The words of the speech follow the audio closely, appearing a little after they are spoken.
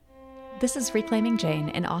This is Reclaiming Jane,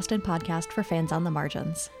 an Austen podcast for fans on the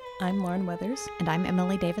margins. I'm Lauren Weathers. And I'm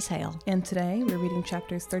Emily Davis Hale. And today we're reading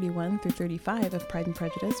chapters 31 through 35 of Pride and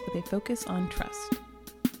Prejudice with a focus on trust.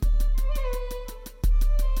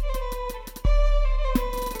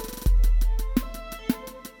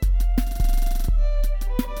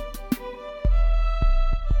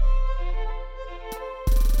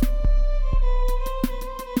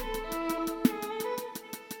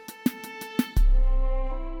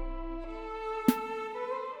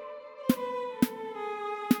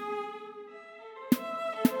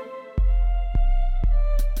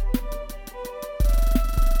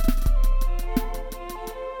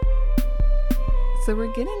 So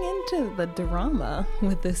we're getting into the drama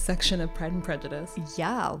with this section of Pride and Prejudice.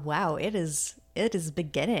 Yeah, wow, it is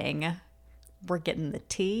beginning. We're getting the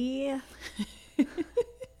tea.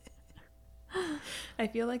 I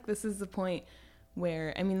feel like this is the point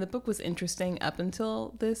where, I mean, the book was interesting up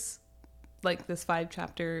until this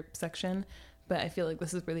 5-chapter section, but I feel like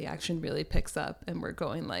this is where the action really picks up and we're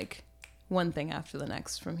going like one thing after the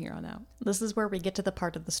next from here on out. This is where we get to the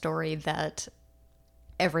part of the story that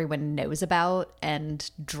everyone knows about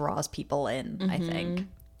and draws people in, I think.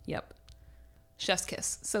 Yep. Chef's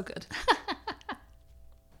kiss. So good.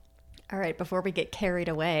 All right, before we get carried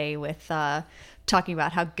away with talking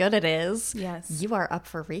about how good it is, Yes. you are up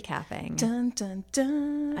for recapping. Dun, dun,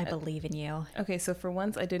 dun. I believe in you. Okay, so for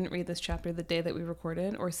once, I didn't read this chapter the day that we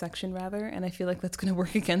recorded, or section rather, and I feel like that's going to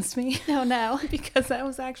work against me. Oh, no. Because I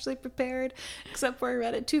was actually prepared, except where I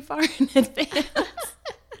read it too far in advance.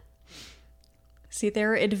 See,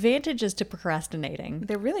 there are advantages to procrastinating.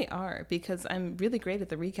 There really are, because I'm really great at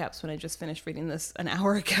the recaps when I just finished reading this an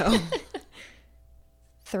hour ago.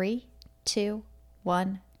 3, 2,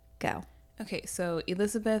 1, go. Okay, so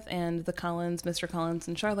Elizabeth and the Collins, Mr. Collins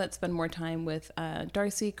and Charlotte spend more time with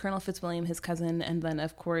Darcy, Colonel Fitzwilliam, his cousin, and then,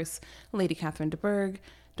 of course, Lady Catherine de Bourgh.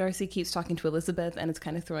 Darcy keeps talking to Elizabeth, and it's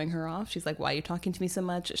kind of throwing her off. She's like, why are you talking to me so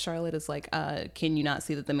much? Charlotte is like, can you not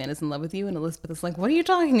see that the man is in love with you? And Elizabeth is like, what are you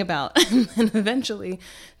talking about? And then eventually,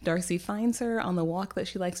 Darcy finds her on the walk that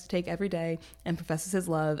she likes to take every day and professes his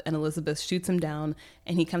love, and Elizabeth shoots him down,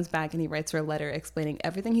 and he comes back and he writes her a letter explaining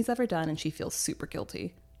everything he's ever done, and she feels super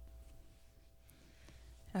guilty.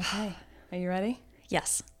 Okay, are you ready?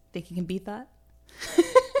 Yes. Think you can beat that?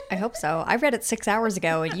 I hope so. I read it 6 hours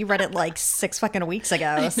ago and you read it like 6 fucking weeks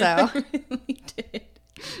ago. So I really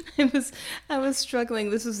did. I was struggling.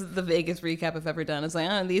 This was the vaguest recap I've ever done. It's like,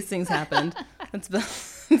 oh, these things happened. It's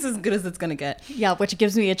as good as it's going to get. yeah, which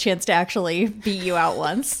gives me a chance to actually beat you out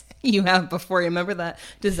once. You have before. Remember that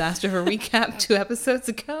disaster of a recap 2 episodes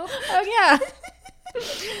ago? Oh,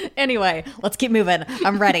 yeah. Anyway, let's keep moving.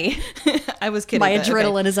 I'm ready. I was kidding. My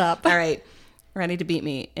adrenaline is up. All right. Ready to beat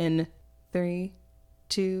me in 3,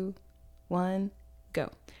 2, 1,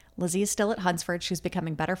 go. Lizzie is still at Hunsford. She's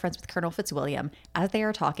becoming better friends with Colonel Fitzwilliam. As they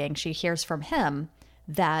are talking, she hears from him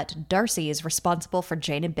that Darcy is responsible for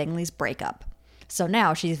Jane and Bingley's breakup. So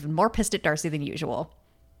now she's even more pissed at Darcy than usual.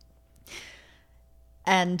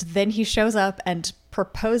 And then he shows up and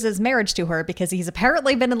proposes marriage to her because he's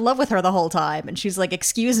apparently been in love with her the whole time. And she's like,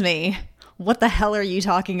 excuse me, what the hell are you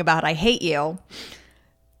talking about? I hate you.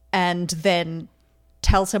 And then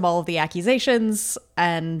tells him all of the accusations,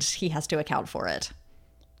 and he has to account for it.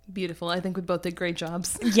 Beautiful. I think we both did great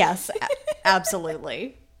jobs. Yes,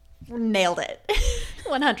 absolutely. Nailed it.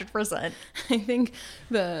 100%. I think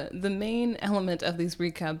the main element of these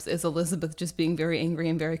recaps is Elizabeth just being very angry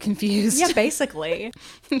and very confused. Yeah, basically.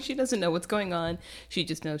 She doesn't know what's going on. She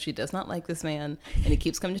just knows she does not like this man, and he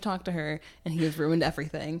keeps coming to talk to her, and he has ruined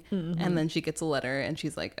everything. Mm-hmm. And then she gets a letter, and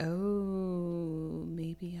she's like, oh,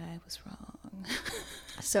 maybe I was wrong.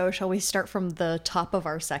 So shall we start from the top of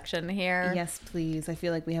our section here? Yes, please. I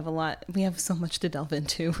feel like we have so much to delve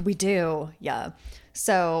into. We do, yeah.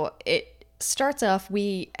 So it starts off,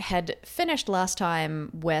 we had finished last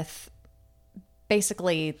time with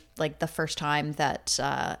basically like the first time that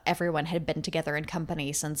everyone had been together in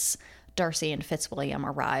company since Darcy and Fitzwilliam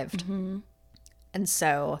arrived. Mm-hmm. And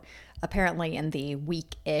so apparently in the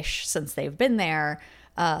week-ish since they've been there,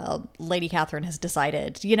 Lady Catherine has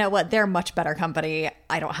decided, you know what, they're much better company.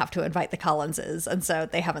 I don't have to invite the Collinses. And so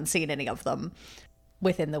they haven't seen any of them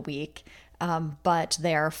within the week. But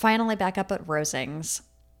they're finally back up at Rosings.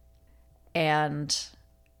 And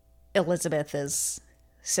Elizabeth is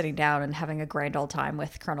sitting down and having a grand old time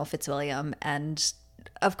with Colonel Fitzwilliam. And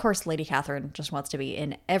of course, Lady Catherine just wants to be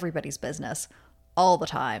in everybody's business all the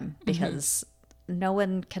time because no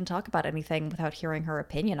one can talk about anything without hearing her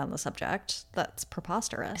opinion on the subject. That's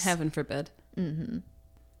preposterous. Heaven forbid. Mm-hmm.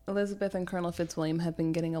 Elizabeth and Colonel Fitzwilliam have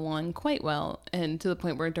been getting along quite well, and to the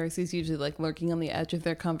point where Darcy's usually like lurking on the edge of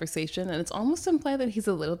their conversation, and it's almost implied that he's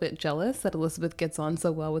a little bit jealous that Elizabeth gets on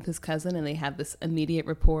so well with his cousin and they have this immediate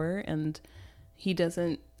rapport, and he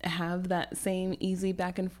doesn't have that same easy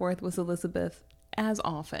back and forth with Elizabeth as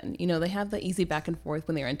often. You know, they have the easy back and forth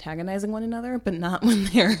when they're antagonizing one another, but not when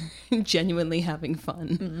they're genuinely having fun.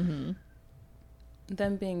 Mm-hmm.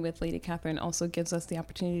 Them being with Lady Catherine also gives us the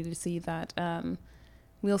opportunity to see that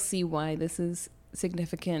we'll see why this is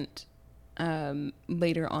significant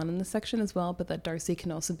later on in the section as well, but that Darcy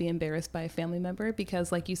can also be embarrassed by a family member because,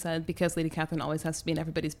 like you said, because Lady Catherine always has to be in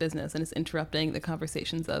everybody's business and is interrupting the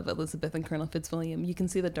conversations of Elizabeth and Colonel Fitzwilliam, you can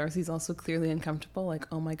see that Darcy's also clearly uncomfortable, like,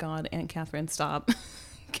 oh my god, Aunt Catherine, stop.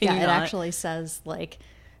 Yeah, it actually says, like,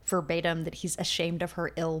 verbatim that he's ashamed of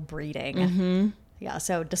her ill breeding. Mm-hmm. Yeah,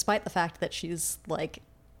 so despite the fact that she's, like,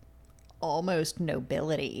 almost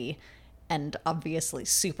nobility and obviously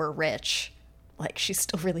super rich, like, she's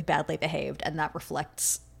still really badly behaved, and that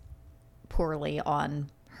reflects poorly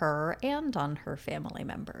on her and on her family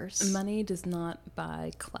members. Money does not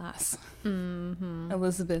buy class. Mm-hmm.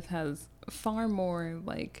 Elizabeth has far more,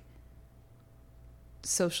 like,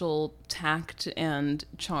 social tact and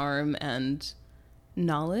charm and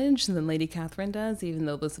knowledge than Lady Catherine does, even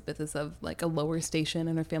though Elizabeth is of like a lower station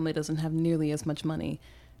and her family doesn't have nearly as much money.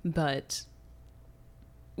 But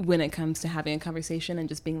when it comes to having a conversation and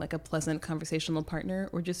just being like a pleasant conversational partner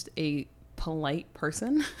or just a polite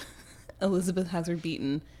person, Elizabeth has her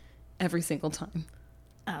beaten every single time.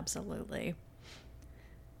 Absolutely.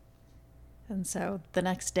 And so the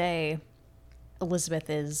next day, Elizabeth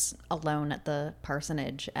is alone at the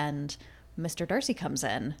parsonage and Mr. Darcy comes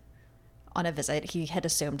in on a visit. He had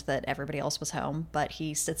assumed that everybody else was home, but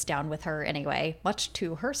he sits down with her anyway, much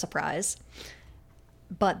to her surprise.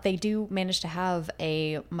 But they do manage to have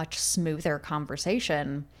a much smoother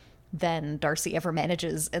conversation than Darcy ever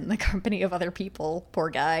manages in the company of other people. Poor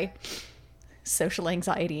guy. Social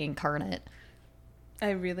anxiety incarnate.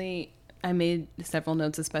 I made several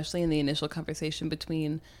notes, especially in the initial conversation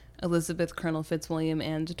between Elizabeth, Colonel Fitzwilliam,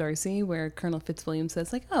 and Darcy, where Colonel Fitzwilliam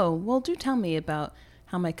says, like, oh, well, do tell me about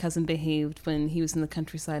how my cousin behaved when he was in the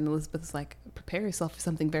countryside. And Elizabeth's like, prepare yourself for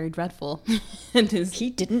something very dreadful. And he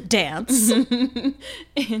didn't dance. And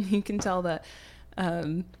you can tell that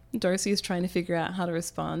Darcy is trying to figure out how to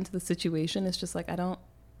respond to the situation. It's just like, I don't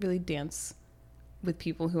really dance with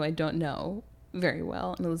people who I don't know very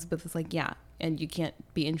well. And Elizabeth is like, yeah, and you can't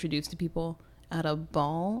be introduced to people at a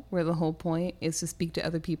ball where the whole point is to speak to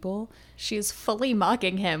other people. She's fully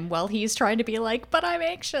mocking him while he's trying to be like, but I'm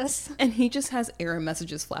anxious. And he just has error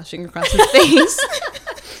messages flashing across his face.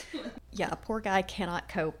 Yeah, poor guy cannot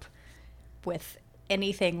cope with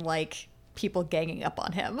anything like people ganging up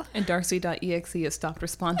on him. And Darcy.exe has stopped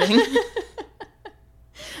responding.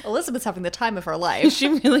 Elizabeth's having the time of her life. She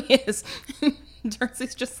really is.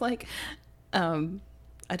 Darcy's just like,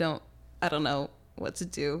 I don't know what to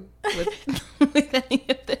do with any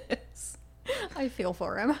of this. I feel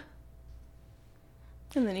for him.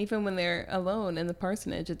 And then even when they're alone in the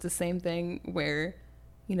parsonage, it's the same thing where,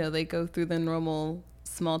 you know, they go through the normal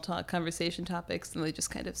small talk conversation topics and they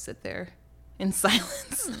just kind of sit there in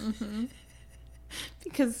silence. Mm-hmm.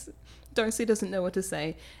 Because Darcy doesn't know what to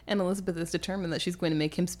say, and Elizabeth is determined that she's going to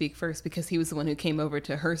make him speak first because he was the one who came over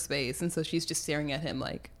to her space, and so she's just staring at him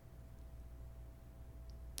like,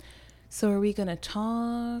 so are we going to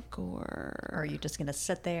talk, or are you just going to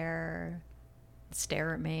sit there,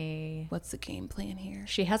 stare at me? What's the game plan here?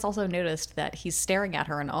 She has also noticed that he's staring at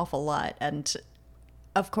her an awful lot, and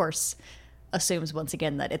of course assumes once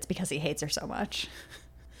again that it's because he hates her so much.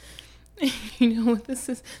 You know what this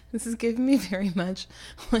is? This is giving me very much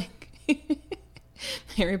like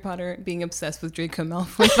Harry Potter being obsessed with Draco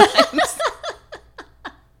Malfoy vibes.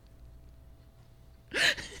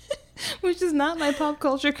 Which is not my pop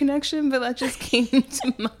culture connection, but that just came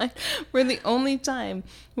to mind. Where the only time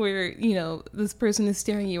where, you know, this person is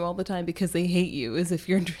staring at you all the time because they hate you is if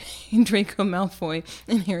you're Draco Malfoy,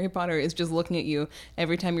 and Harry Potter is just looking at you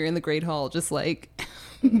every time you're in the Great Hall, just like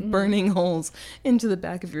burning holes into the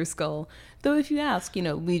back of your skull. Though if you ask, you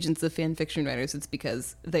know, legions of fan fiction writers, it's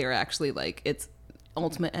because they are actually like, it's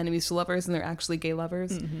ultimate enemies to lovers and they're actually gay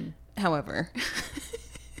lovers. Mm-hmm. However...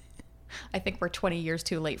 I think we're 20 years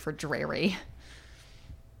too late for Drarry.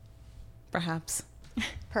 Perhaps.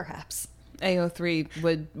 Perhaps.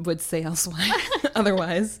 AO3 would say elsewhere.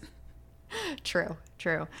 Otherwise. True.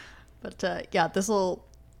 But yeah, this will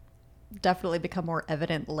definitely become more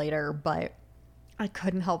evident later, but I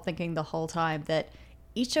couldn't help thinking the whole time that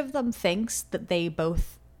each of them thinks that they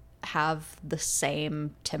both have the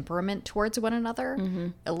same temperament towards one another. Mm-hmm.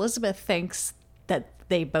 Elizabeth thinks that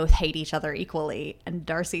they both hate each other equally, and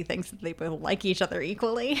Darcy thinks that they both like each other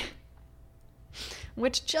equally,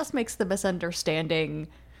 which just makes the misunderstanding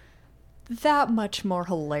that much more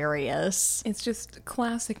hilarious. It's just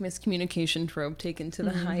classic miscommunication trope taken to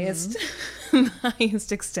the highest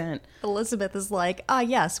extent. Elizabeth is like,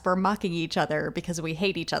 yes, we're mocking each other because we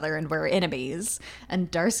hate each other and we're enemies. And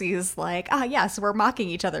Darcy's like, yes, we're mocking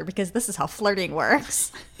each other because this is how flirting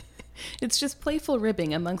works. It's just playful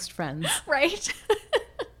ribbing amongst friends. Right?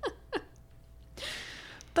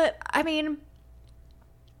 But, I mean,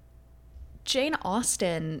 Jane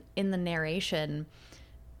Austen in the narration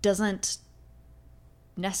doesn't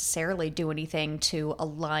necessarily do anything to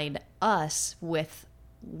align us with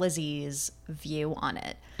Lizzie's view on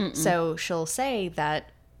it. So she'll say that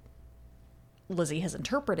Lizzie has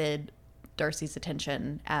interpreted Darcy's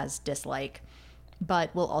attention as dislike,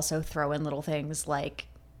 but will also throw in little things like,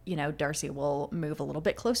 you know, Darcy will move a little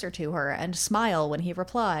bit closer to her and smile when he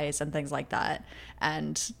replies and things like that.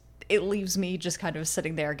 And it leaves me just kind of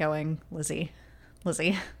sitting there going, Lizzie,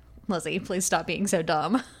 please stop being so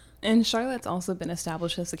dumb. And Charlotte's also been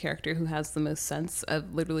established as the character who has the most sense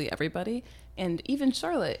of literally everybody. And even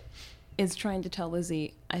Charlotte is trying to tell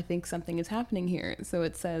Lizzie, I think something is happening here. So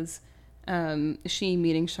it says, she,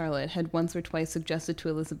 meaning Charlotte, had once or twice suggested to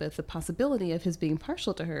Elizabeth the possibility of his being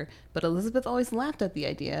partial to her, but Elizabeth always laughed at the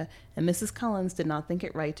idea, and Mrs. Collins did not think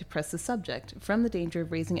it right to press the subject, from the danger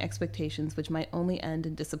of raising expectations which might only end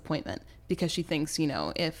in disappointment, because she thinks, you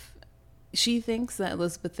know, if she thinks that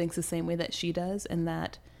Elizabeth thinks the same way that she does, and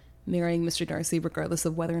that marrying Mr. Darcy, regardless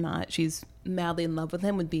of whether or not she's madly in love with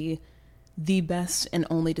him, would be the best and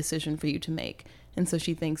only decision for you to make. And so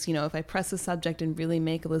she thinks, you know, if I press the subject and really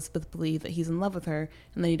make Elizabeth believe that he's in love with her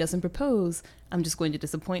and then he doesn't propose, I'm just going to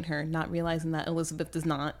disappoint her, not realizing that Elizabeth does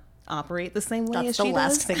not operate the same way as she does.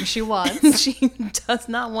 That's the last thing she wants. She does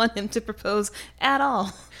not want him to propose at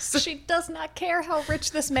all. So she does not care how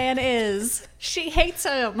rich this man is. She hates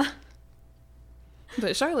him.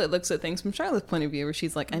 But Charlotte looks at things from Charlotte's point of view, where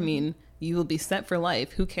she's like, I mean, you will be set for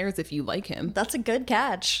life. Who cares if you like him? That's a good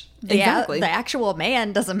catch. Exactly. The actual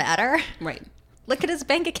man doesn't matter. Right. Look at his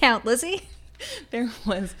bank account, Lizzie. There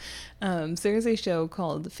was there's a show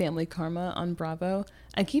called Family Karma on Bravo.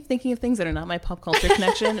 I keep thinking of things that are not my pop culture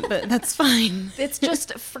connection, but that's fine. It's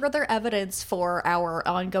just further evidence for our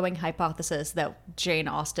ongoing hypothesis that Jane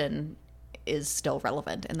Austen is still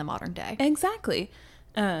relevant in the modern day. Exactly.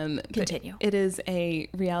 Continue. It is a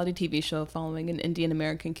reality TV show following an Indian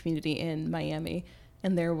American community in Miami,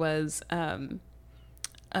 and there was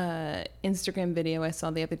Instagram video I saw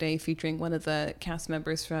the other day featuring one of the cast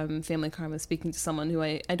members from Family Karma speaking to someone who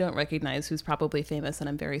I don't recognize, who's probably famous, and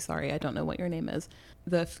I'm very sorry, I don't know what your name is.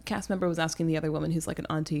 The cast member was asking the other woman, who's like an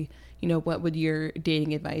auntie, you know, what would your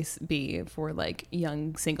dating advice be for like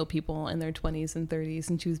young single people in their 20s and 30s?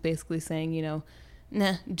 And she was basically saying, you know,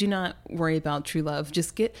 nah, do not worry about true love.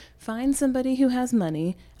 Just find somebody who has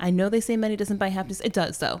money. I know they say money doesn't buy happiness. It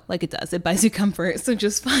does, though. Like, it does. It buys you comfort. So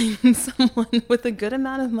just find someone with a good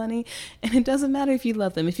amount of money, and it doesn't matter if you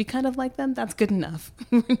love them. If you kind of like them, that's good enough.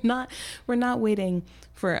 We're not waiting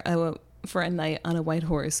for a night on a white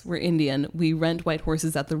horse. We're Indian. We rent white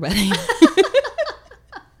horses at the wedding.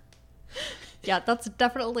 Yeah, that's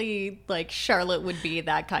definitely, like, Charlotte would be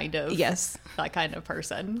that kind of that kind of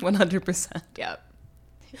person. 100%. Yeah.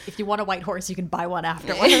 If you want a white horse, you can buy one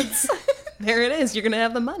afterwards. There it is. You're going to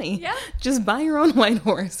have the money. Yeah. Just buy your own white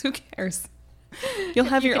horse. Who cares? You'll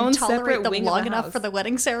have your own separate wing long of the enough house. for the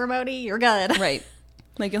wedding ceremony, you're good. Right.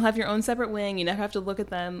 Like, you'll have your own separate wing. You never have to look at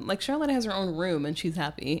them. Like, Charlotte has her own room, and she's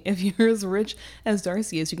happy. If you're as rich as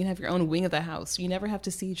Darcy is, you can have your own wing of the house. You never have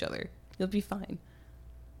to see each other. You'll be fine.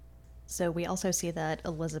 So we also see that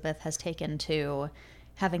Elizabeth has taken to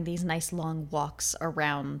having these nice long walks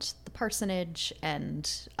around the parsonage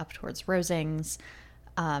and up towards Rosings,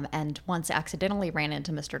 and once accidentally ran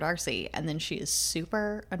into Mr. Darcy, and then she is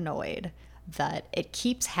super annoyed that it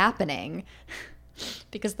keeps happening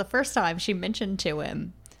because the first time she mentioned to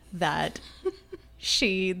him that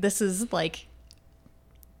this is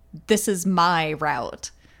my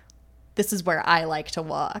route. This is where I like to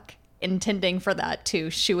walk, intending for that to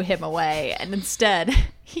shoo him away, and instead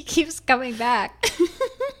he keeps coming back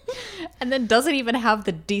and then doesn't even have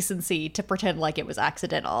the decency to pretend like it was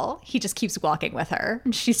accidental. He just keeps walking with her,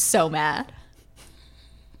 and she's so mad.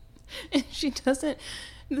 And she doesn't,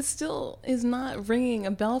 this still is not ringing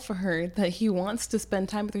a bell for her that he wants to spend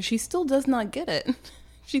time with her. She still does not get it.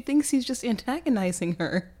 She thinks he's just antagonizing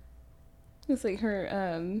her. It's like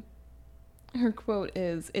her Her quote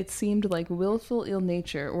is, "It seemed like willful ill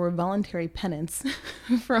nature or voluntary penance.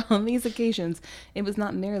 For on these occasions, it was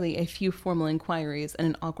not merely a few formal inquiries and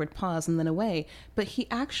an awkward pause and then away, but he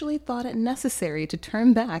actually thought it necessary to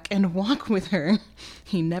turn back and walk with her.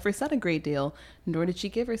 He never said a great deal, nor did she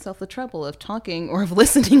give herself the trouble of talking or of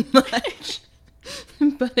listening much."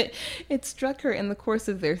 But it struck her in the course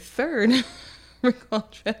of their third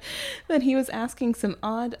rencontre that he was asking some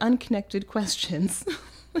odd, unconnected questions.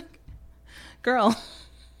 Girl.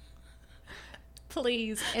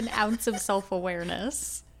 Please, an ounce of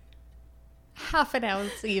self-awareness. Half an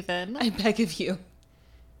ounce, even. I beg of you.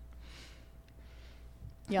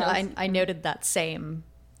 Yeah, I noted that same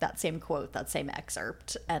quote, that same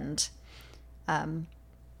excerpt, and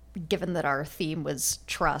given that our theme was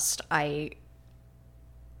trust, I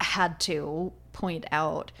had to point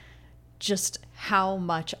out just how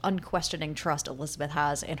much unquestioning trust Elizabeth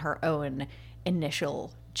has in her own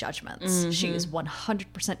initial judgments. Mm-hmm. She is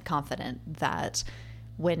 100% confident that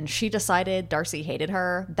when she decided Darcy hated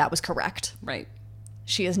her, that was correct. Right.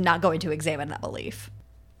 She is not going to examine that belief.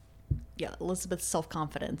 Yeah, Elizabeth's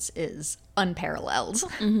self-confidence is unparalleled.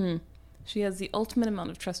 Mm-hmm. She has the ultimate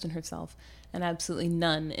amount of trust in herself and absolutely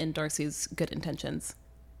none in Darcy's good intentions.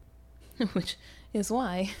 Which is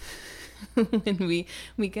why when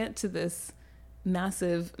we get to this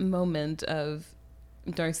massive moment of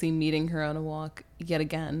Darcy meeting her on a walk yet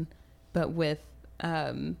again, but with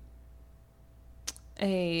an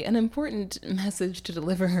important message to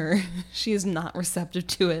deliver her, she is not receptive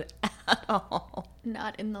to it at all.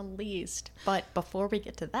 Not in the least. But before we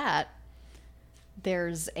get to that,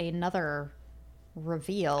 there's another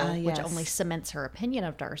reveal which yes. only cements her opinion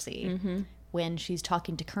of Darcy when she's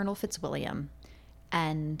talking to Colonel Fitzwilliam,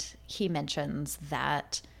 and he mentions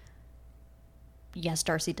that yes,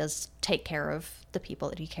 Darcy does take care of the people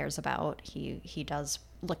that he cares about. He does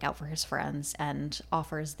look out for his friends and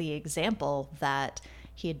offers the example that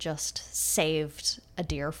he had just saved a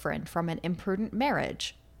dear friend from an imprudent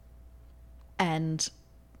marriage. And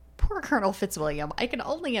poor Colonel Fitzwilliam, I can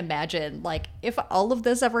only imagine, like, if all of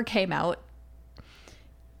this ever came out,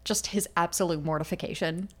 just his absolute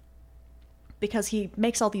mortification. Because he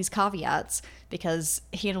makes all these caveats, because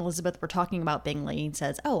he and Elizabeth were talking about Bingley. He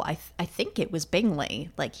says, oh, I think it was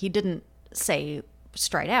Bingley. Like, he didn't say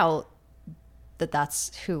straight out that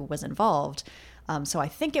that's who was involved. So I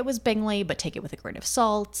think it was Bingley, but take it with a grain of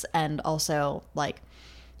salt. And also, like,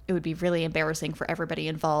 it would be really embarrassing for everybody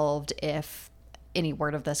involved if any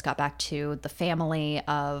word of this got back to the family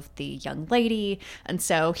of the young lady. And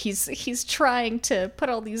so he's trying to put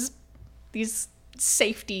all these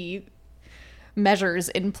safety measures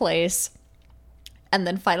in place, and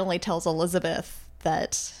then finally tells Elizabeth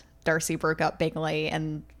that Darcy broke up Bingley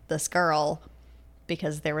and this girl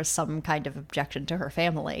because there was some kind of objection to her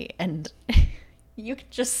family. And you can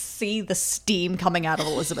just see the steam coming out of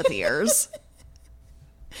Elizabeth's ears.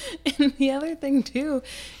 And the other thing, too,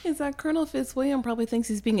 is that Colonel Fitzwilliam probably thinks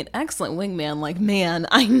he's being an excellent wingman. Like, man,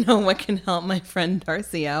 I know what can help my friend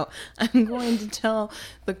Darcy out. I'm going to tell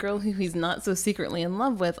the girl who he's not so secretly in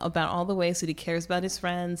love with about all the ways that he cares about his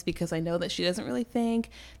friends, because I know that she doesn't really think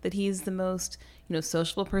that he's the most,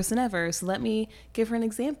 sociable person ever. So let me give her an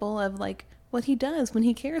example of, like, what he does when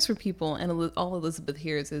he cares for people. And all Elizabeth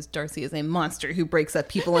hears is Darcy is a monster who breaks up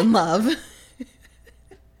people in love.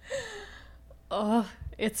 Oh,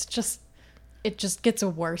 it just gets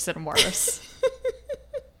worse and worse.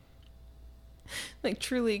 Like,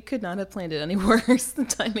 truly could not have planned it any worse. The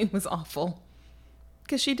timing was awful.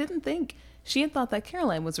 Because she had thought that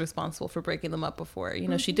Caroline was responsible for breaking them up before.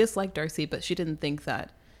 She disliked Darcy, but she didn't think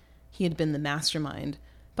that he had been the mastermind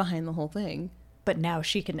behind the whole thing. But now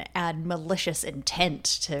she can add malicious intent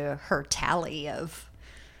to her tally of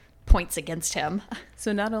points against him.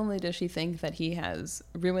 So not only does she think that he has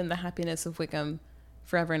ruined the happiness of Wickham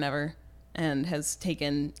forever and ever and has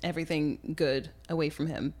taken everything good away from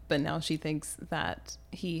him, but now she thinks that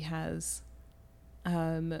he has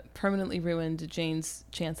permanently ruined Jane's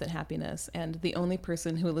chance at happiness, and the only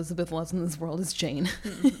person who Elizabeth loves in this world is Jane.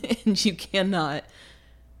 Mm-hmm. And you cannot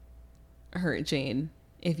hurt Jane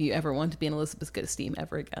if you ever want to be in Elizabeth's good esteem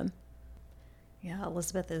ever again. Yeah,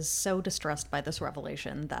 Elizabeth is so distressed by this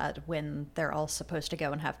revelation that when they're all supposed to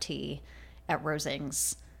go and have tea at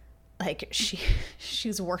Rosings, like,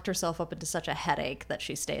 she's worked herself up into such a headache that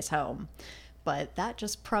she stays home. But that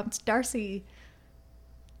just prompts Darcy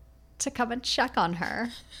to come and check on her.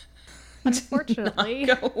 Unfortunately,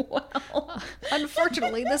 not go well.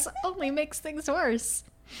 Unfortunately, this only makes things worse.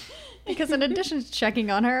 Because in addition to checking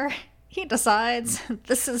on her, he decides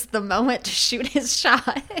this is the moment to shoot his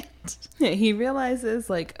shot. He realizes,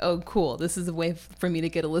 like, oh, cool, this is a way for me to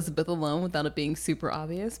get Elizabeth alone without it being super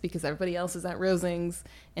obvious, because everybody else is at Rosings,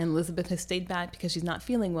 and Elizabeth has stayed back because she's not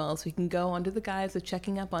feeling well, so he can go under the guise of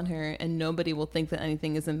checking up on her, and nobody will think that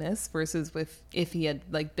anything is amiss, versus if he had,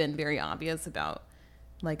 like, been very obvious about,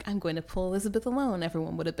 like, I'm going to pull Elizabeth alone,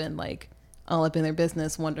 everyone would have been, like, all up in their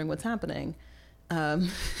business, wondering what's happening.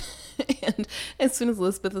 And as soon as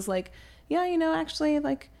Elizabeth is like, yeah, you know, actually,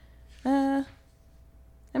 like, I'm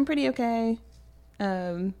pretty okay.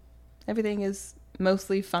 Everything is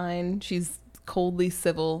mostly fine. She's coldly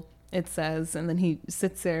civil, it says. And then he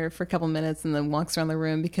sits there for a couple minutes and then walks around the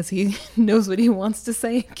room because he knows what he wants to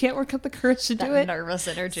say. Can't work up the courage to do it. Nervous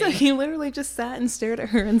energy. So he literally just sat and stared at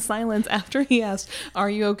her in silence after he asked, are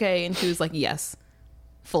you okay? And she was like, yes.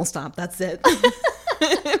 Full stop. That's it.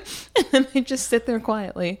 And then they just sit there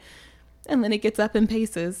quietly. And then he gets up and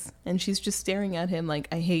paces, and she's just staring at him like,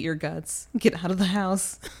 I hate your guts. Get out of the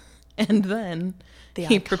house. And then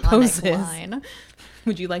he proposes. Line.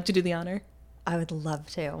 Would you like to do the honor? I would love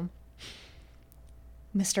to.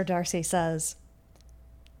 Mr. Darcy says,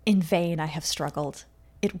 in vain I have struggled.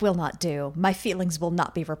 It will not do. My feelings will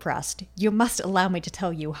not be repressed. You must allow me to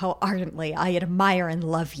tell you how ardently I admire and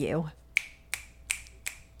love you.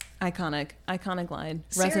 Iconic line.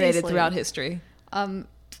 Seriously. Resonated throughout history.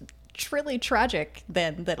 Truly tragic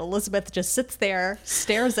then that Elizabeth just sits there,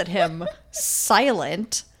 stares at him,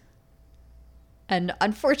 silent. And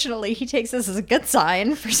unfortunately, he takes this as a good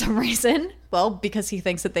sign for some reason. Well, because he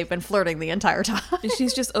thinks that they've been flirting the entire time.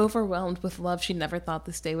 She's just overwhelmed with love. She never thought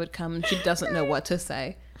this day would come, and she doesn't know what to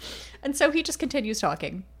say. And so he just continues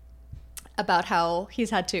talking about how he's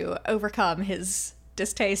had to overcome his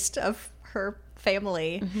distaste of her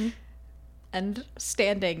family and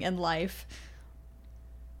standing in life.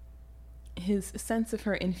 His sense of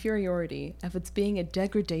her inferiority, of its being a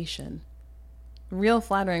degradation. Real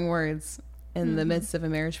flattering words in the midst of a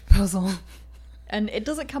marriage proposal. And it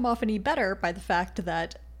doesn't come off any better by the fact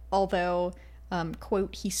that although,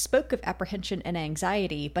 quote, he spoke of apprehension and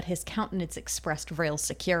anxiety, but his countenance expressed real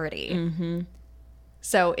security.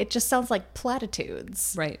 So it just sounds like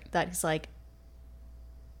platitudes. Right. That he's like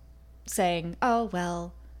saying, oh,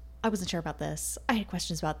 well, I wasn't sure about this. I had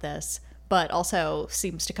questions about this. But also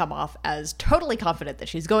seems to come off as totally confident that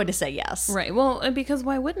she's going to say yes. Right. Well, because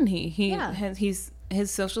why wouldn't he? His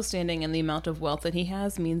social standing and the amount of wealth that he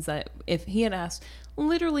has means that if he had asked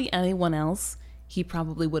literally anyone else, he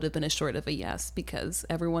probably would have been assured of a yes, because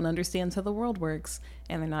everyone understands how the world works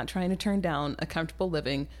and they're not trying to turn down a comfortable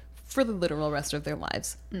living for the literal rest of their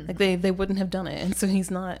lives. Like they wouldn't have done it. And so he's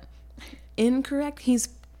not incorrect. He's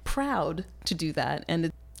proud to do that.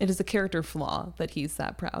 And it is a character flaw that he's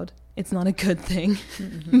that proud. It's not a good thing,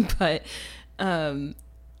 but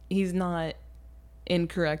he's not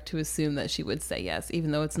incorrect to assume that she would say yes,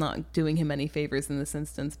 even though it's not doing him any favors in this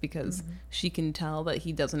instance, because she can tell that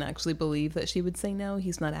he doesn't actually believe that she would say no.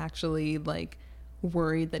 He's not actually like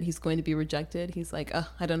worried that he's going to be rejected. He's like, oh,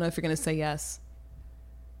 I don't know if you're going to say yes.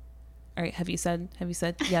 All right, have you said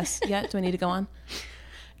yes yet? Do I need to go on?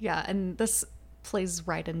 Yeah, and this plays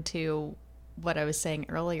right into what I was saying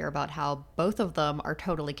earlier about how both of them are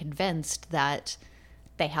totally convinced that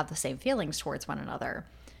they have the same feelings towards one another.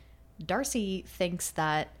 Darcy thinks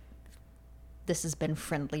that this has been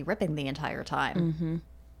friendly ribbing the entire time.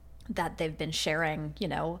 That they've been sharing, you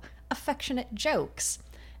know, affectionate jokes.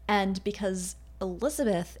 And because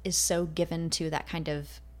Elizabeth is so given to that kind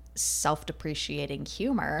of self-depreciating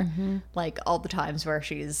humor, like all the times where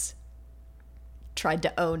she's tried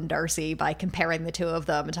to own Darcy by comparing the two of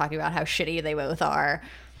them and talking about how shitty they both are.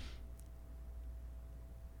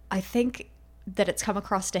 I think that it's come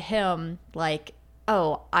across to him like,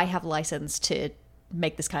 oh, I have license to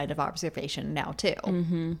make this kind of observation now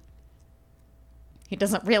too. He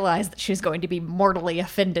doesn't realize that she's going to be mortally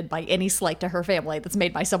offended by any slight to her family that's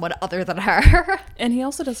made by someone other than her. And he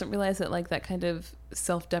also doesn't realize that like that kind of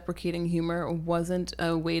self-deprecating humor wasn't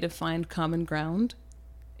a way to find common ground.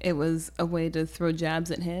 It was a way to throw jabs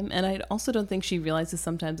at him. And I also don't think she realizes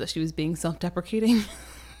sometimes that she was being self-deprecating.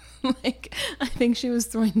 Like, I think she was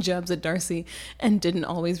throwing jabs at Darcy and didn't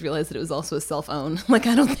always realize that it was also a self-own. Like,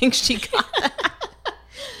 I don't think she got that.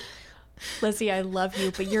 Lizzie, I love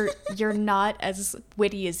you, but you're not as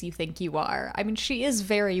witty as you think you are. I mean, she is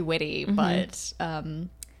very witty, but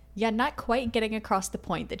Yeah, not quite getting across the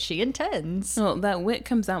point that she intends. Well, that wit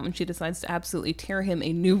comes out when she decides to absolutely tear him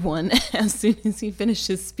a new one as soon as he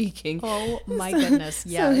finishes speaking. Oh my goodness,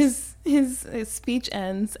 yes. So his speech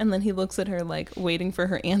ends, and then he looks at her like waiting for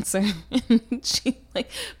her answer, and she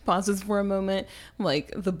like pauses for a moment,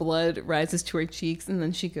 like the blood rises to her cheeks, and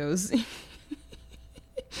then she goes,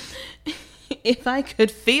 "If I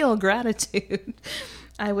could feel gratitude,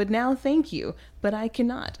 I would now thank you, but I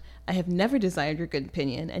cannot. I have never desired your good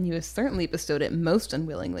opinion, and you have certainly bestowed it most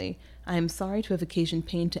unwillingly. I am sorry to have occasioned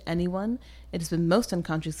pain to anyone. It has been most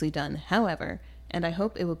unconsciously done, however, and I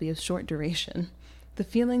hope it will be of short duration. The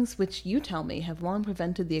feelings which you tell me have long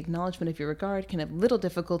prevented the acknowledgement of your regard can have little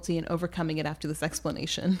difficulty in overcoming it after this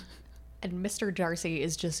explanation." And Mr. Darcy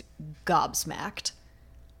is just gobsmacked.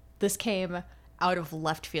 This came out of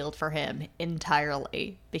left field for him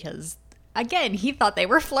entirely because, again, he thought they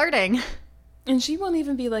were flirting. And she won't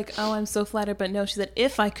even be like, "Oh, I'm so flattered," but no, she said,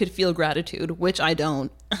 "If I could feel gratitude," which I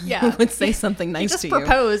don't. Yeah. I would say something nice to he you. just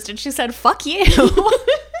proposed, and she said, "Fuck you."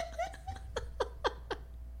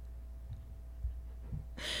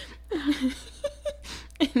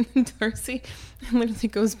 And Darcy literally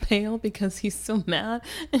goes pale because he's so mad.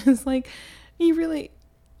 And it's like,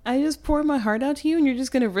 I just poured my heart out to you and you're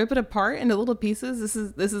just going to rip it apart into little pieces?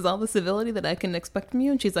 This is all the civility that I can expect from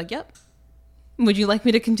you? And she's like, "Yep. Would you like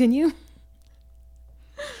me to continue?"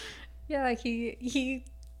 Yeah, he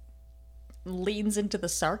leans into the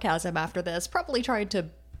sarcasm after this, probably trying to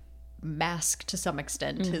mask to some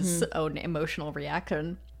extent his own emotional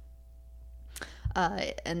reaction.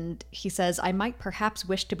 And he says, "I might perhaps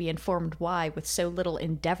wish to be informed why, with so little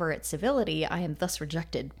endeavor at civility, I am thus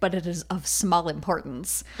rejected, but it is of small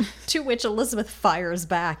importance." To which Elizabeth fires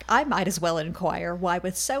back, "I might as well inquire why,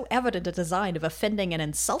 with so evident a design of offending and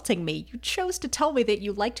insulting me, you chose to tell me that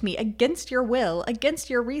you liked me against your will, against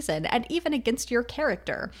your reason, and even against your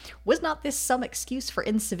character. Was not this some excuse for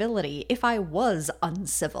incivility, if I was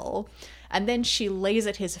uncivil?" And then she lays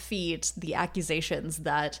at his feet the accusations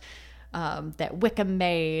that Wickham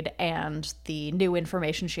made and the new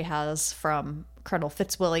information she has from Colonel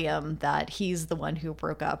Fitzwilliam that he's the one who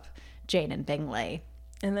broke up Jane and Bingley.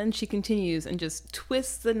 And then she continues and just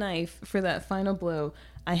twists the knife for that final blow.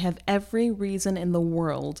 "I have every reason in the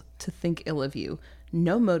world to think ill of you.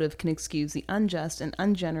 No motive can excuse the unjust and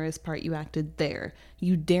ungenerous part you acted there.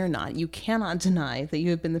 You dare not, you cannot deny that you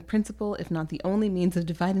have been the principal, if not the only means of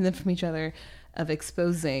dividing them from each other, of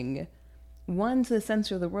exposing one to the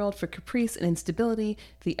censor of the world for caprice and instability,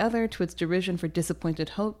 the other to its derision for disappointed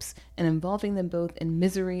hopes, and involving them both in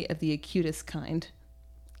misery of the acutest kind.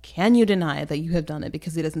 Can you deny that you have done it?"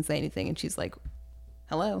 Because he doesn't say anything, and she's like,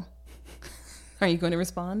 "Hello? Are you going to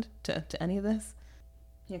respond to any of this?"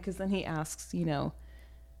 Yeah, because then he asks, "So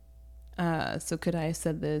could I have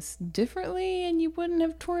said this differently and you wouldn't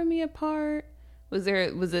have torn me apart? Was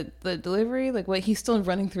it the delivery? Like, what?" He's still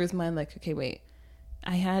running through his mind, like, okay, wait.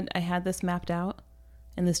 I had this mapped out,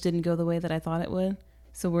 and this didn't go the way that I thought it would.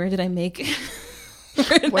 So where did I make?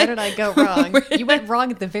 Where did I go wrong? You went wrong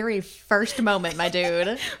at the very first moment, my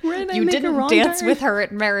dude. Where did I You make a didn't wrong dance turn? with her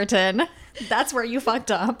at Meriton. That's where you fucked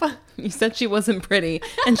up. You said she wasn't pretty,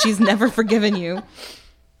 and she's never forgiven you.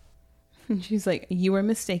 And she's like, "You are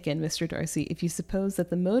mistaken, Mr. Darcy, if you suppose that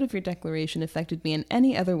the mode of your declaration affected me in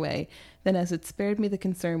any other way than as it spared me the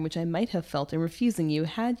concern which I might have felt in refusing you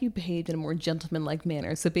had you behaved in a more gentlemanlike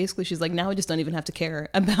manner." So basically she's like, now I just don't even have to care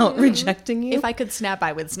about rejecting you. If I could snap,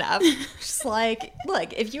 I would snap. Just like,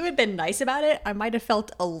 look, if you had been nice about it, I might have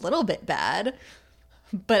felt a little bit bad.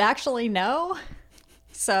 But actually, no.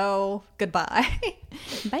 So, goodbye.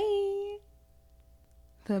 Bye.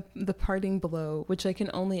 The parting blow, which I can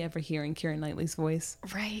only ever hear in Keira Knightley's voice.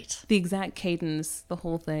 Right. The exact cadence, the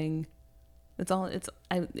whole thing. It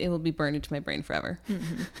will be burned into my brain forever.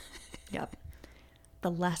 Mm-hmm. Yep.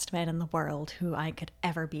 The last man in the world who I could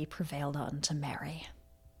ever be prevailed on to marry.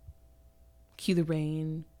 Cue the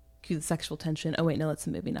rain, cue the sexual tension. Oh wait, no, that's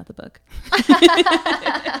the movie, not the book.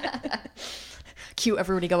 Cue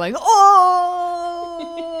everybody going, "Oh!"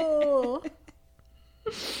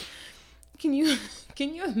 Can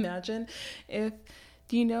you imagine if,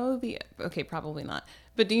 okay, probably not,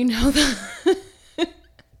 but do you know the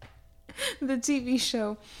TV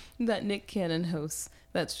show that Nick Cannon hosts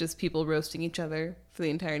that's just people roasting each other for the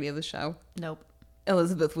entirety of the show? Nope.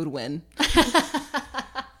 Elizabeth would win.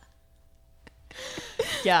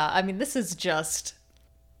 Yeah, I mean, this is just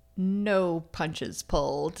no punches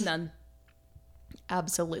pulled. None.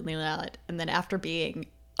 Absolutely not. And then after being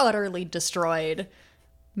utterly destroyed,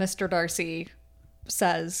 Mr. Darcy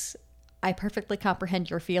says, "I perfectly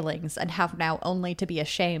comprehend your feelings and have now only to be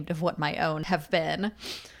ashamed of what my own have been."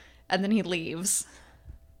 And then he leaves.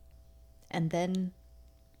 And then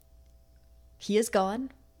he is gone.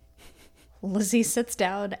 Lizzie sits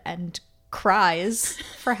down and cries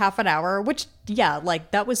for half an hour, which, yeah,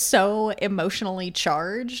 like, that was so emotionally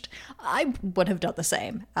charged. I would have done the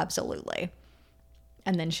same, absolutely.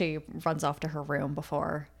 And then she runs off to her room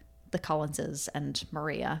before the Collinses and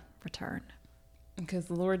Maria return. Because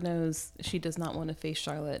the Lord knows she does not want to face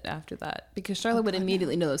Charlotte after that. Because Charlotte would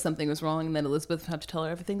immediately know that something was wrong, and then Elizabeth would have to tell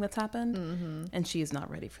her everything that's happened. Mm-hmm. And she is not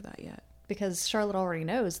ready for that yet. Because Charlotte already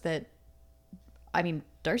knows that, I mean,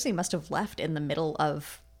 Darcy must have left in the middle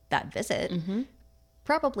of that visit,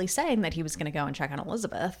 probably saying that he was going to go and check on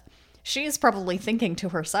Elizabeth. She's probably thinking to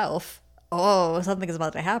herself, oh, something's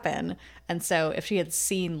about to happen. And so if she had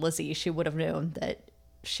seen Lizzie, she would have known that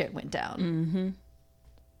shit went down. Mm-hmm.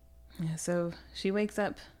 Yeah, so she wakes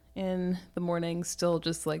up in the morning still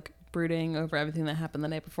just like brooding over everything that happened the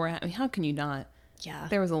night before. I mean, how can you not? Yeah.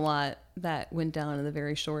 There was a lot that went down in a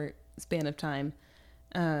very short span of time.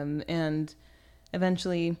 And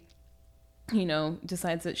eventually, you know,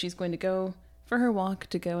 decides that she's going to go for her walk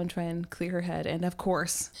to go and try and clear her head. And of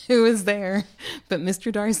course, who is there but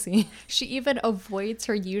Mr. Darcy? She even avoids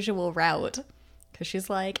her usual route because she's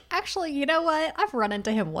like, actually, you know what? I've run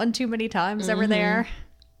into him one too many times over there.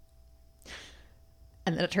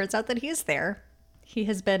 And then it turns out that he's there. He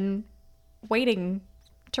has been waiting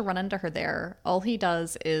to run into her there. All he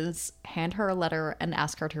does is hand her a letter and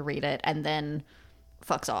ask her to read it, and then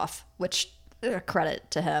fucks off, which, credit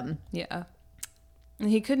to him. Yeah. And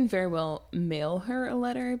he couldn't very well mail her a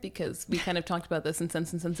letter because we kind of talked about this in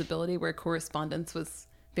Sense and Sensibility, where correspondence was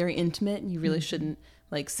very intimate, and you really shouldn't,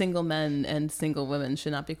 like, single men and single women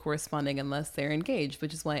should not be corresponding unless they're engaged,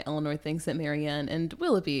 which is why Eleanor thinks that Marianne and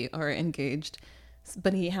Willoughby are engaged.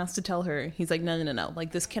 But he has to tell her, he's like, no,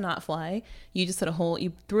 like, this cannot fly. You just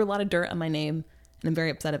you threw a lot of dirt on my name, and I'm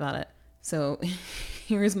very upset about it. So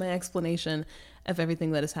here's my explanation of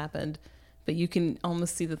everything that has happened. But you can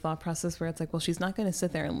almost see the thought process where it's like, well, she's not going to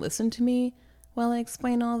sit there and listen to me while I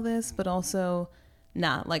explain all this, but also,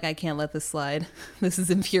 nah, like, I can't let this slide. This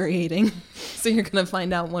is infuriating. So you're going to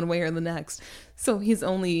find out one way or the next. So his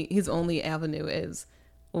only avenue is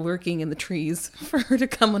lurking in the trees for her to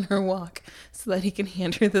come on her walk so that he can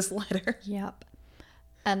hand her this letter. Yep.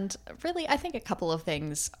 And really, I think a couple of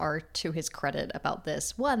things are to his credit about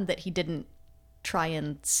this. One, that he didn't try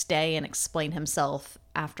and stay and explain himself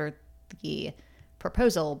after the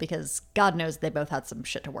proposal, because God knows they both had some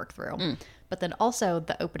shit to work through. But then also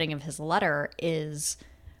the opening of his letter is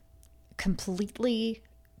completely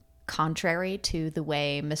contrary to the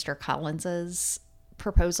way Mr. Collins's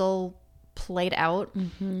proposal played out,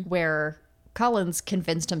 where Collins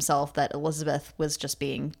convinced himself that Elizabeth was just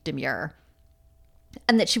being demure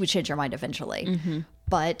and that she would change her mind eventually.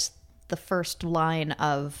 But the first line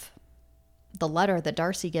of the letter that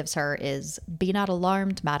Darcy gives her is, "Be not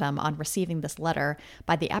alarmed, madam, on receiving this letter,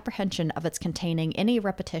 by the apprehension of its containing any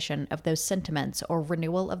repetition of those sentiments or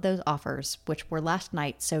renewal of those offers which were last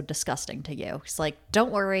night so disgusting to you." He's like,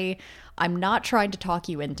 don't worry, I'm not trying to talk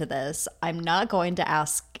you into this. I'm not going to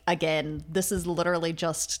ask again. This is literally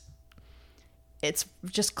it's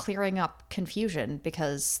just clearing up confusion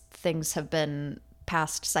because things have been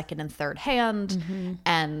passed second and third hand.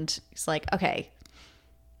 And he's like, okay,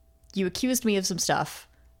 you accused me of some stuff.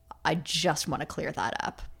 I just want to clear that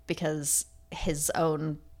up, because his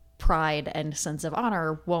own pride and sense of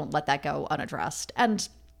honor won't let that go unaddressed. And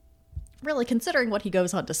really, considering what he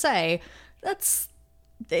goes on to say,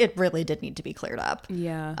 it really did need to be cleared up.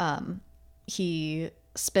 Yeah. He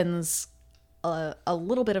spends a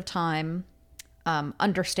little bit of time,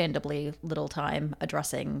 understandably little time,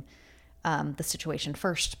 addressing the situation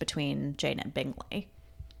first between Jane and Bingley.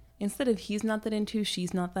 Instead of he's not that into,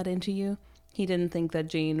 she's not that into you, he didn't think that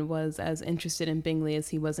Jane was as interested in Bingley as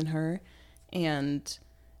he was in her. And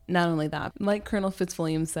not only that, like Colonel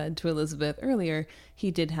Fitzwilliam said to Elizabeth earlier,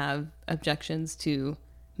 he did have objections to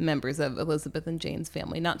members of Elizabeth and Jane's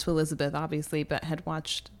family. Not to Elizabeth, obviously, but had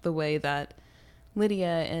watched the way that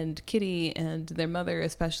Lydia and Kitty and their mother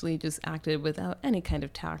especially just acted without any kind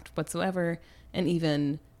of tact whatsoever. And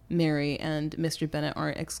even Mary and Mr. Bennet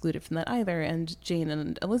aren't excluded from that either, and Jane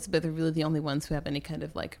and Elizabeth are really the only ones who have any kind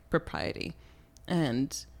of, like, propriety,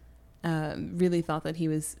 and really thought that he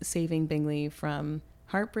was saving Bingley from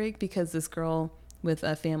heartbreak because this girl with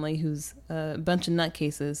a family who's a bunch of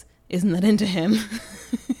nutcases isn't that into him.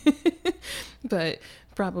 But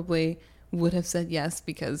probably would have said yes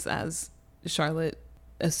because, as Charlotte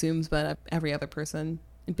assumes, but every other person,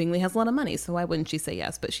 Bingley has a lot of money, so why wouldn't she say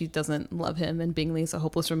yes? But she doesn't love him, and Bingley's a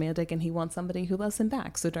hopeless romantic, and he wants somebody who loves him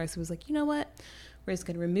back. So Darcy was like, you know what? We're just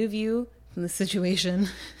going to remove you from the situation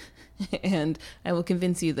and I will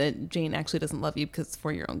convince you that Jane actually doesn't love you because it's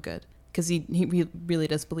for your own good. Because he really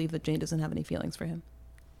does believe that Jane doesn't have any feelings for him.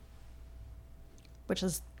 Which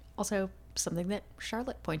is also something that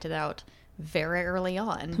Charlotte pointed out very early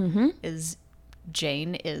on, is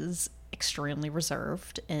Jane is extremely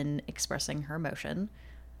reserved in expressing her emotion.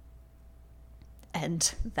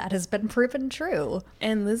 And that has been proven true.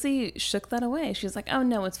 And Lizzie shook that away. She's like, oh,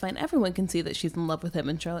 no, it's fine. Everyone can see that she's in love with him.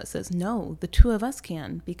 And Charlotte says, no, the two of us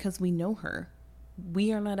can, because we know her.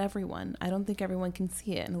 We are not everyone. I don't think everyone can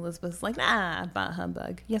see it. And Elizabeth's like, nah, bah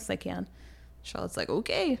humbug. Yes, I can. Charlotte's like,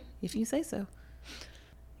 okay, if you say so.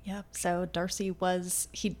 Yeah, so Darcy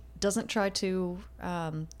he doesn't try to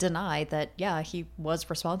deny that, yeah, he was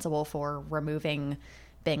responsible for removing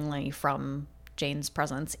Bingley from Jane's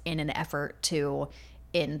presence in an effort to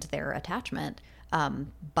end their attachment.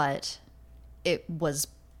 But it was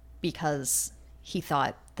because he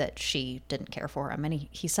thought that she didn't care for him. And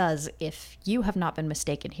he says, if you have not been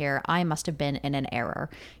mistaken here, I must have been in an error.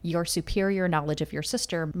 Your superior knowledge of your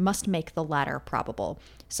sister must make the latter probable.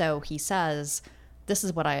 So he says, this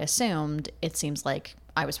is what I assumed. It seems like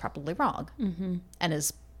I was probably wrong. And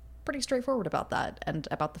is pretty straightforward about that, and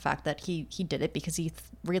about the fact that he did it because he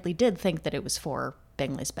really did think that it was for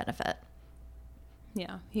Bingley's benefit.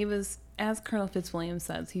 Yeah, he was, as Colonel Fitzwilliam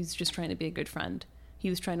says, he's just trying to be a good friend. He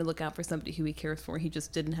was trying to look out for somebody who he cares for. He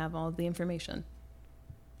just didn't have all of the information.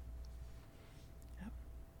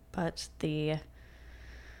 But the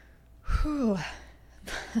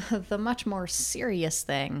much more serious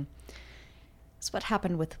thing is what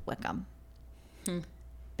happened with Wickham.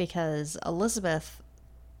 Because Elizabeth,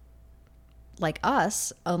 like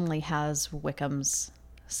us, only has Wickham's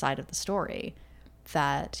side of the story,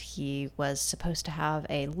 that he was supposed to have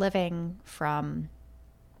a living from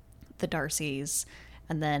the Darcys,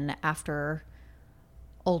 and then after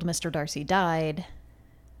old Mr. Darcy died,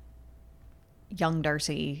 young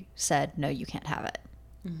Darcy said, no, you can't have it.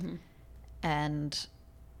 And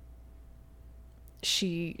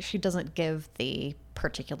she doesn't give the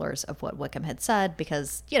particulars of what Wickham had said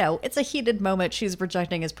because, it's a heated moment. She's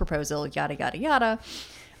rejecting his proposal, yada, yada, yada.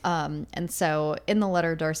 And so in the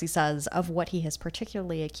letter, Darcy says, of what he has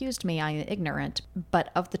particularly accused me, I am ignorant, but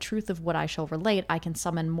of the truth of what I shall relate, I can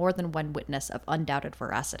summon more than one witness of undoubted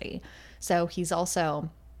veracity. So he's also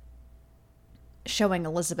showing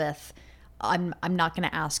Elizabeth, I'm not going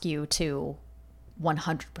to ask you to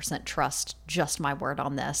 100% trust just my word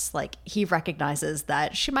on this. Like, he recognizes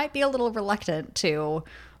that she might be a little reluctant to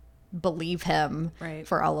believe him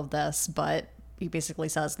for all of this, but he basically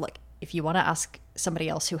says, look, if you want to ask somebody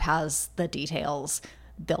else who has the details,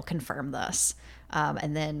 they'll confirm this.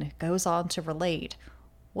 And then goes on to relate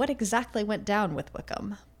what exactly went down with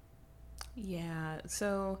Wickham. Yeah,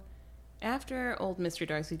 so after old Mr.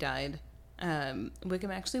 Darcy died,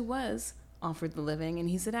 Wickham actually was offered the living, and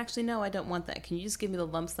he said, actually, no, I don't want that. Can you just give me the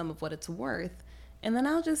lump sum of what it's worth, and then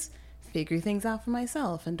I'll just figure things out for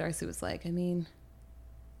myself? And Darcy was like, I mean,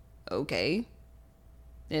 okay,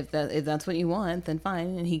 if that's what you want, then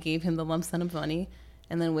fine. And he gave him the lump sum of money,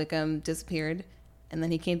 and then Wickham disappeared, and then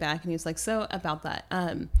he came back, and he was like, so about that,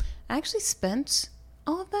 I actually spent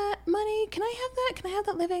all of that money. Can I have that? Can I have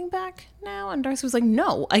that living back now? And Darcy was like,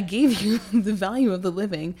 no, I gave you the value of the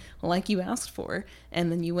living like you asked for,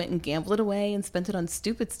 and then you went and gambled it away and spent it on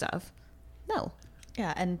stupid stuff. No.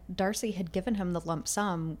 Yeah, and Darcy had given him the lump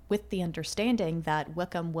sum with the understanding that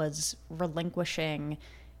Wickham was relinquishing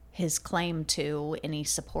his claim to any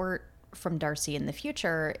support from Darcy in the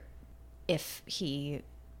future if he,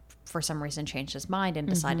 for some reason, changed his mind and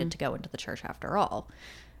decided to go into the church after all.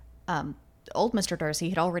 Old Mr. Darcy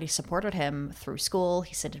had already supported him through school.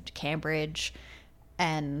 He sent him to Cambridge.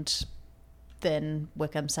 And then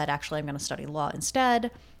Wickham said, actually, I'm going to study law instead.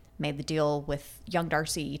 Made the deal with young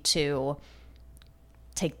Darcy to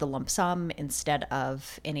take the lump sum instead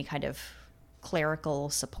of any kind of clerical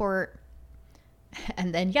support.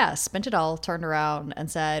 And then, spent it all, turned around and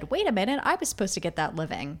said, wait a minute, I was supposed to get that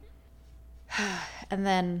living. And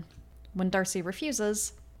then when Darcy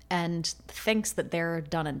refuses and thinks that they're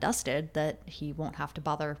done and dusted, that he won't have to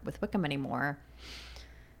bother with Wickham anymore,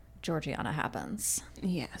 Georgiana happens.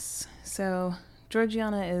 Yes. So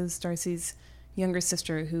Georgiana is Darcy's younger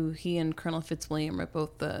sister, who he and Colonel Fitzwilliam are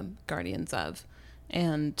both the guardians of.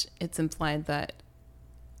 And it's implied that,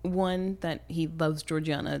 one, that he loves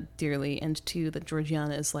Georgiana dearly, and two, that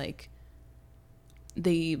Georgiana is like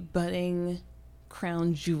the budding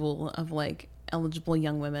crown jewel of like eligible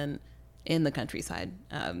young women in the countryside.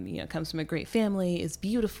 Comes from a great family, is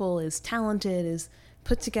beautiful, is talented, is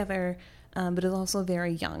put together, but is also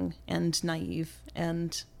very young and naive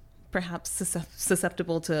and perhaps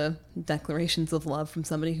susceptible to declarations of love from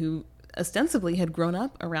somebody who ostensibly had grown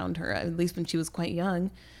up around her, at least when she was quite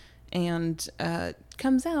young. And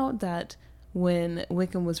comes out that when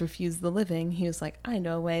Wickham was refused the living, he was like, I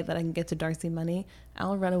know a way that I can get to Darcy money.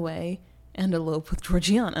 I'll run away and elope with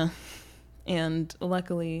Georgiana. And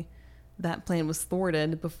luckily, that plan was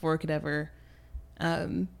thwarted before it could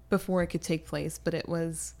take place. But it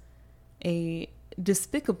was a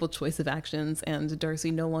despicable choice of actions, and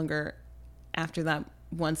Darcy no longer, after that,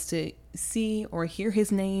 wants to see or hear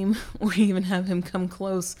his name or even have him come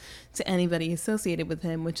close to anybody associated with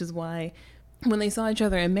him, which is why when they saw each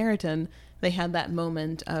other in Meryton, they had that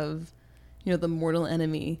moment of, the mortal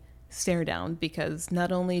enemy stare down, because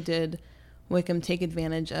not only did Wickham take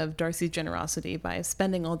advantage of Darcy's generosity by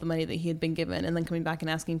spending all the money that he had been given and then coming back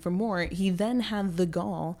and asking for more, he then had the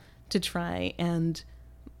gall to try and,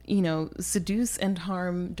 seduce and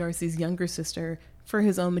harm Darcy's younger sister for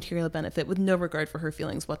his own material benefit with no regard for her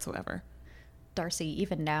feelings whatsoever. Darcy,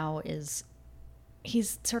 even now,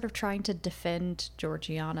 he's sort of trying to defend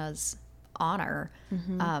Georgiana's honor,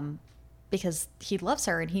 because he loves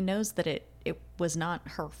her and he knows that it was not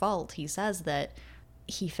her fault. He says that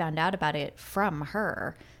he found out about it from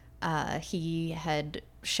her. He had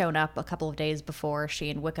shown up a couple of days before she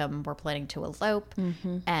and Wickham were planning to elope,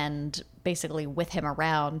 and basically with him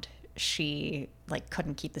around, she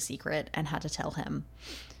couldn't keep the secret and had to tell him.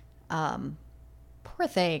 Poor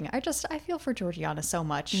thing. I feel for Georgiana so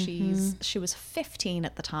much. She was 15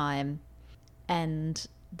 at the time, and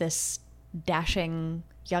this dashing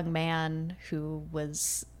young man who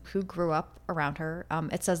grew up around her.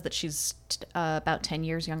 It says that she's about 10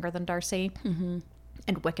 years younger than Darcy,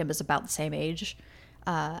 and Wickham is about the same age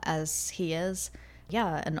as he is.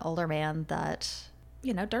 Yeah, an older man that,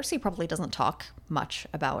 Darcy probably doesn't talk much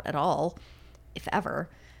about at all, if ever.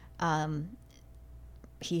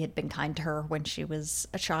 He had been kind to her when she was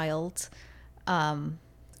a child.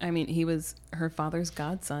 He was her father's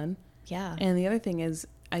godson. Yeah. And the other thing is,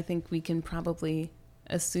 I think we can probably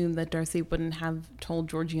assume that Darcy wouldn't have told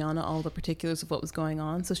Georgiana all the particulars of what was going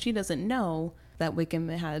on. So she doesn't know that Wickham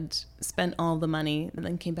had spent all the money and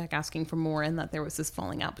then came back asking for more, and that there was this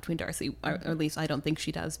falling out between Darcy. Or at least I don't think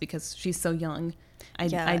she does, because she's so young.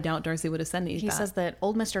 I doubt Darcy would have said anything. He says that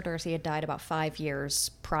old Mr. Darcy had died about 5 years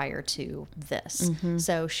prior to this.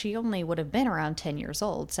 So she only would have been around 10 years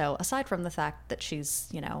old. So aside from the fact that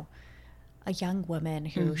she's, a young woman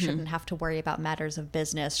who shouldn't have to worry about matters of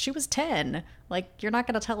business, she was 10. You're not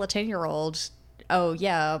going to tell a 10-year-old, oh,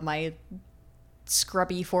 yeah, my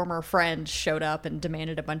scrubby former friend showed up and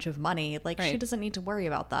demanded a bunch of money. Right. She doesn't need to worry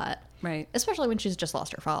about that. Right. Especially when she's just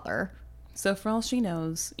lost her father. So for all she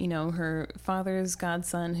knows, her father's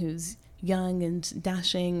godson, who's young and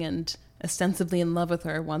dashing and ostensibly in love with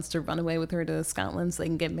her, wants to run away with her to Scotland so they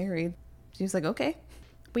can get married. She's like, okay.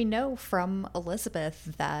 We know from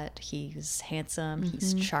Elizabeth that he's handsome,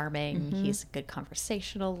 he's charming, he's a good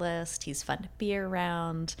conversationalist, he's fun to be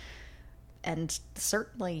around. And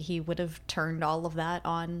certainly he would have turned all of that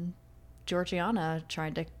on Georgiana,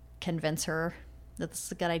 trying to convince her that this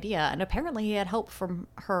is a good idea. And apparently he had help from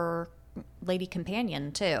her lady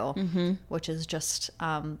companion too, which is just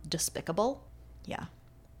despicable. Yeah.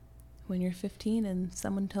 When you're 15 and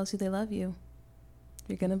someone tells you they love you,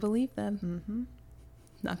 you're going to believe them.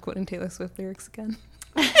 Not quoting Taylor Swift lyrics again.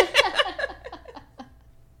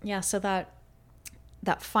 Yeah, so that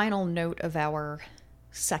final note of our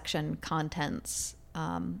section contents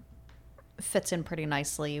fits in pretty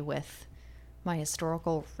nicely with my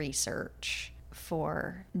historical research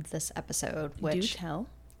for this episode. Do tell.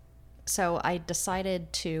 So I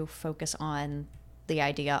decided to focus on the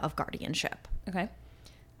idea of guardianship. Okay.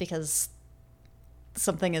 Because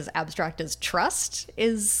something as abstract as trust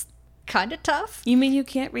is kind of tough. You mean you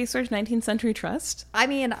can't research 19th century trust? I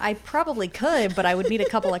mean, I probably could, but I would need a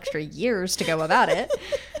couple extra years to go about it.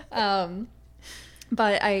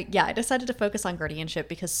 But I decided to focus on guardianship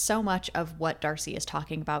because so much of what Darcy is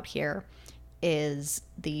talking about here is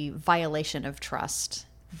the violation of trust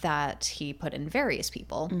that he put in various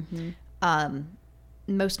people.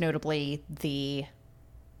 Most notably, the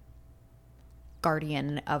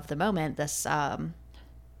guardian of the moment, this, her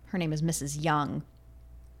name is Mrs. Young,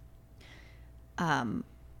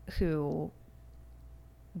 who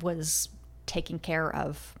was taking care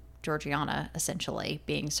of Georgiana, essentially,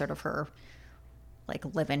 being sort of her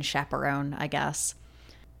live-in chaperone, I guess.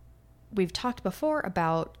 We've talked before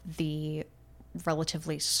about the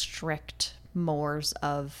relatively strict mores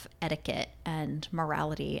of etiquette and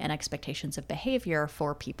morality and expectations of behavior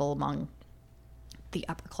for people among the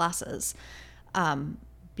upper classes.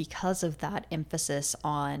 Because of that emphasis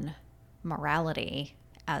on morality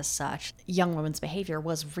as such, young women's behavior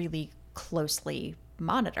was really closely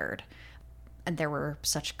monitored. And there were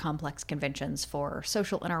such complex conventions for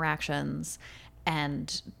social interactions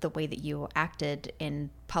and the way that you acted in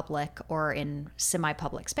public or in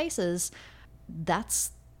semi-public spaces.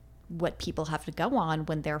 That's what people have to go on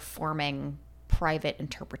when they're forming private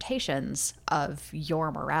interpretations of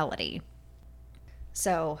your morality.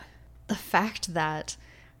 So the fact that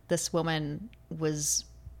this woman was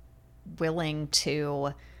willing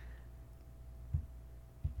to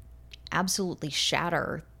absolutely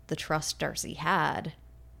shatter the trust Darcy had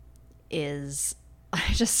is,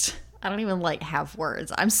 I don't even have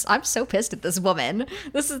words. I'm so pissed at this woman.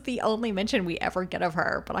 This is the only mention we ever get of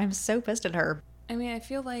her, but I'm so pissed at her. I mean, I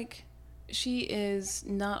feel like she is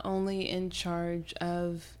not only in charge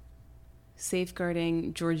of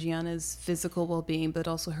safeguarding Georgiana's physical well-being, but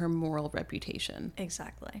also her moral reputation.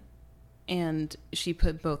 Exactly. And she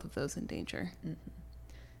put both of those in danger. Mm-hmm.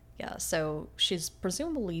 Yeah, so she's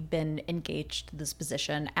presumably been engaged to this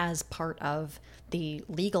position as part of the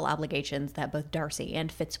legal obligations that both Darcy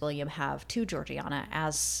and Fitzwilliam have to Georgiana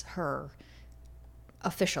as her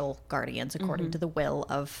official guardians, according to the will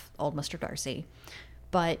of old Mr. Darcy.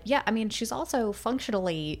 But yeah, I mean, she's also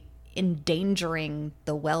functionally endangering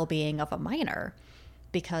the well-being of a minor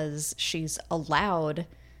because she's allowed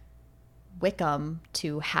Wickham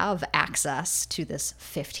to have access to this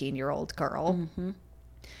 15-year-old girl.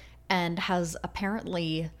 And has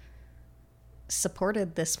apparently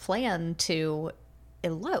supported this plan to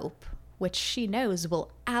elope, which she knows will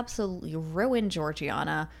absolutely ruin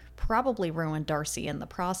Georgiana, probably ruin Darcy in the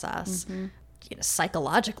process,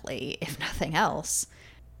 psychologically, if nothing else.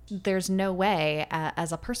 There's no way,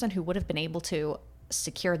 as a person who would have been able to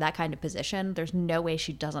secure that kind of position, there's no way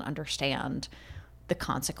she doesn't understand the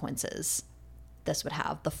consequences this would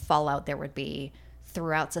have, the fallout there would be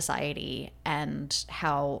throughout society, and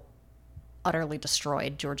how utterly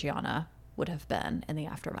destroyed Georgiana would have been in the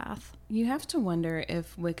aftermath. You have to wonder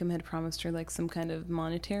if Wickham had promised her some kind of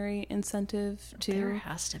monetary incentive too. There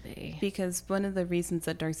has to be. Because one of the reasons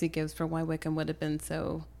that Darcy gives for why Wickham would have been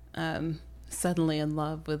so suddenly in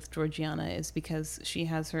love with Georgiana is because she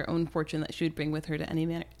has her own fortune that she would bring with her to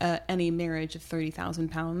any marriage of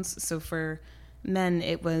 £30,000. So for men,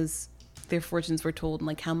 it was their fortunes were told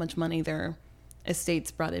and how much money their estates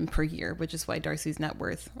brought in per year, which is why Darcy's net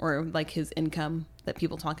worth or his income that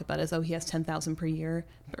people talk about is, he has $10,000 per year.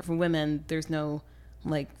 But for women, there's no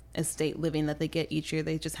estate living that they get each year.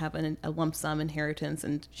 They just have a lump sum inheritance,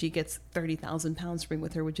 and she gets £30,000 to bring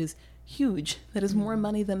with her, which is huge. That is more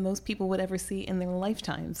money than most people would ever see in their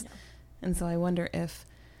lifetimes. Yeah. And so I wonder if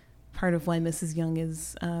part of why Mrs. Young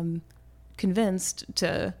is convinced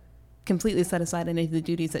to completely set aside any of the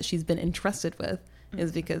duties that she's been entrusted with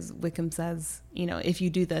is because Wickham says, if you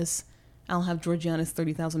do this, I'll have Georgiana's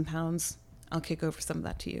 £30,000. I'll kick over some of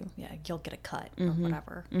that to you. Yeah, you'll get a cut or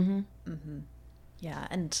whatever. Yeah,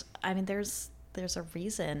 and I mean, there's a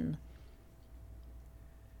reason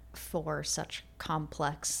for such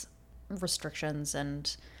complex restrictions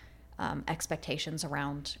and expectations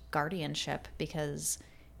around guardianship, because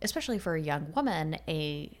especially for a young woman,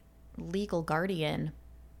 a legal guardian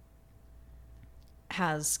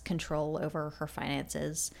has control over her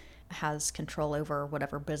finances, has control over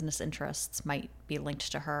whatever business interests might be linked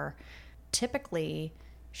to her. Typically,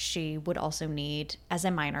 she would also need, as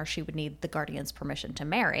a minor, she would need the guardian's permission to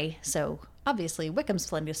marry. So obviously, Wickham's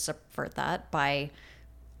planning to subvert that by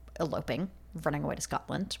eloping, running away to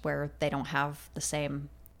Scotland, where they don't have the same...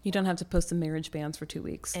 You don't have to post the marriage bans for 2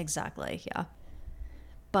 weeks. Exactly, yeah.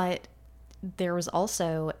 But there was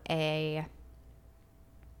also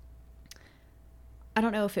I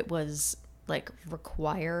don't know if it was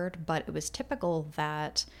required, but it was typical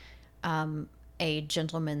that a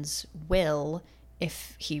gentleman's will,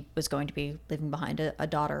 if he was going to be leaving behind a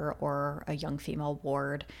daughter or a young female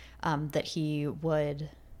ward, that he would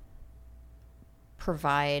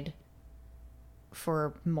provide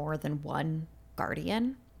for more than one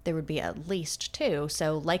guardian. There would be at least two.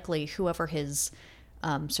 So likely whoever his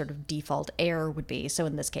sort of default heir would be. So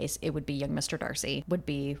in this case, it would be young Mr. Darcy would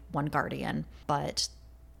be one guardian, but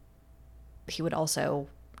he would also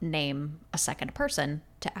name a second person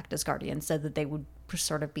to act as guardian so that they would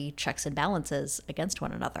sort of be checks and balances against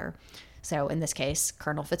one another. So in this case,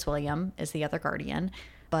 Colonel Fitzwilliam is the other guardian,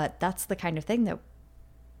 but that's the kind of thing that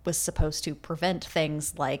was supposed to prevent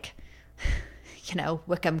things like,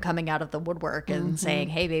 Wickham coming out of the woodwork and saying,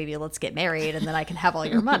 hey, baby, let's get married and then I can have all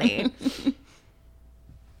your money.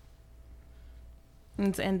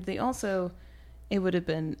 And they also, it would have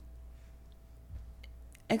been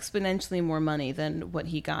exponentially more money than what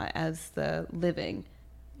he got as the living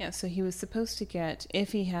Yeah, so he was supposed to get,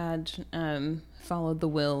 if he had followed the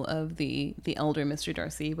will of the elder Mr.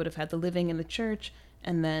 Darcy, he would have had the living in the church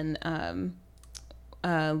and then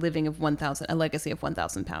living of 1,000, a legacy of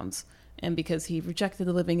 £1,000. And because he rejected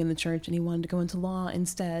the living in the church and he wanted to go into law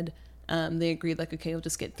instead, they agreed, like, okay, you'll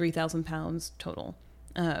just get £3,000 total,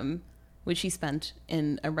 which he spent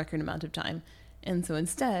in a record amount of time. And so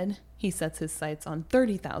instead, he sets his sights on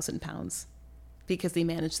 £30,000 because he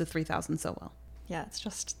managed the 3,000 so well. Yeah, it's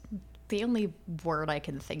just the only word I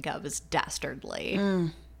can think of is dastardly.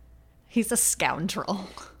 He's a scoundrel.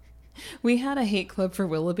 We had a hate club for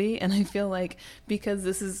Willoughby, and I feel like because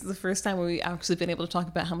this is the first time where we've actually been able to talk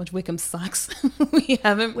about how much Wickham sucks, we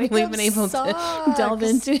haven't really been able to delve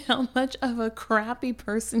into how much of a crappy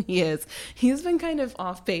person he is. He's been kind of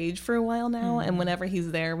off page for a while now, and whenever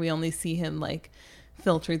he's there, we only see him like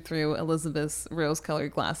filtered through Elizabeth's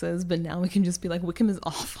rose-colored glasses, but now we can just be like, Wickham is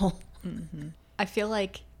awful. I feel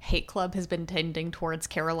like hate club has been tending towards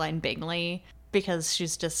Caroline Bingley because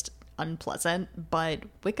she's just unpleasant, but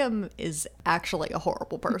Wickham is actually a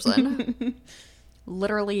horrible person.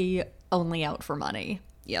 Literally only out for money.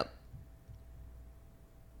 Yep.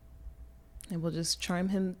 And will just charm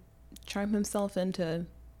himself into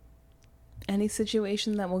any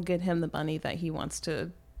situation that will get him the money that he wants to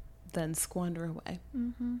then squander away.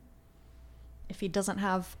 If he doesn't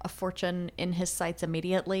have a fortune in his sights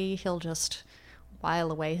immediately, he'll just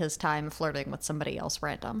while away his time flirting with somebody else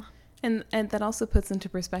random. And that also puts into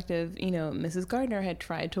perspective, you know, Mrs. Gardner had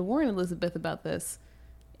tried to warn Elizabeth about this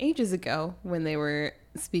ages ago when they were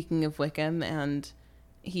speaking of Wickham, and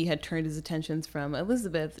he had turned his attentions from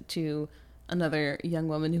Elizabeth to another young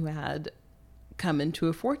woman who had come into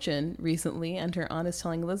a fortune recently, and her aunt is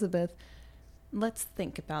telling Elizabeth, let's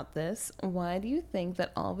think about this. Why do you think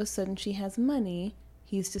that all of a sudden she has money,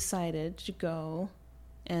 he's decided to go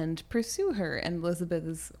and pursue her? And Elizabeth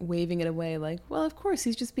is waving it away like, well, of course,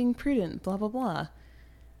 he's just being prudent, blah, blah, blah.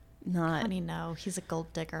 Not... Honey, no, he's a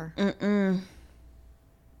gold digger.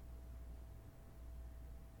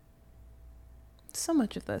 So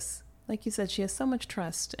much of this. Like you said, she has so much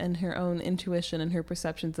trust in her own intuition and her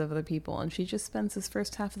perceptions of other people, and she just spends this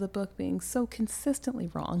first half of the book being so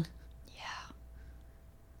consistently wrong.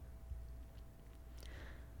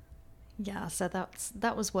 Yeah, so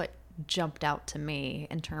that was what jumped out to me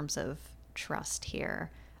in terms of trust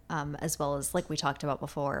here, as well as, like we talked about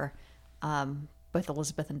before, both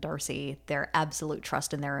Elizabeth and Darcy, their absolute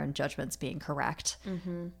trust in their own judgments being correct.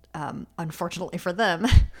 Unfortunately for them,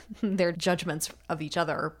 their judgments of each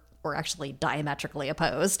other were actually diametrically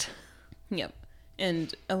opposed. Yep.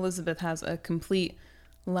 And Elizabeth has a complete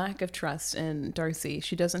lack of trust in Darcy.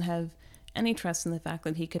 She doesn't have any trust in the fact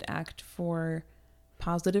that he could act for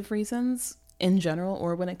positive reasons in general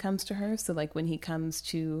or when it comes to her. So like when he comes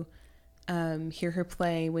to hear her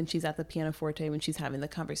play, when she's at the pianoforte, when she's having the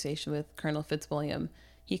conversation with Colonel Fitzwilliam,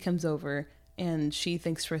 he comes over and she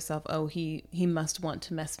thinks to herself, oh, he must want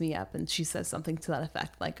to mess me up. And she says something to that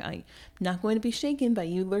effect, like, I'm not going to be shaken by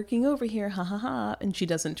you lurking over here, ha ha ha. And she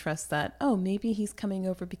doesn't trust that, oh, maybe he's coming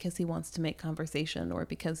over because he wants to make conversation or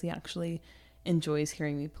because he actually enjoys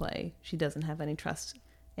hearing me play. She doesn't have any trust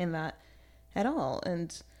in that at all.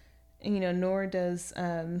 And, you know, nor does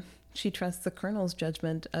she trust the Colonel's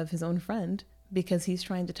judgment of his own friend, because he's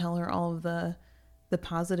trying to tell her all of the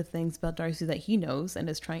positive things about Darcy that he knows and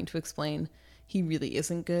is trying to explain he really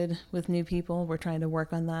isn't good with new people. We're trying to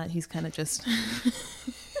work on that. He's kind of just...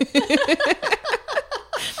 It's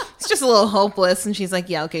just a little hopeless. And she's like,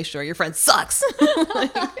 yeah, okay, sure, your friend sucks.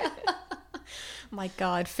 My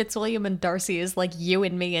God, Fitzwilliam and Darcy is like you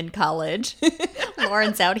and me in college.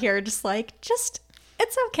 Lauren's out here just like,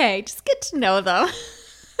 it's okay. Just get to know them.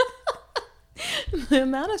 The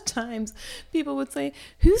amount of times people would say,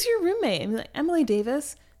 who's your roommate? And be like, Emily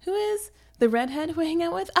Davis. Who is? The redhead who I hang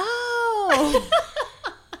out with? Oh!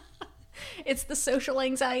 It's the social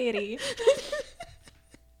anxiety.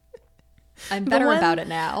 I'm better about it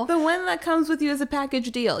now. The one that comes with you as a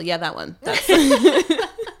package deal. Yeah, that one. That's...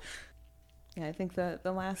 Yeah, I think the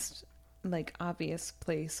last, like, obvious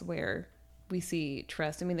place where we see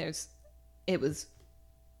trust, I mean, it was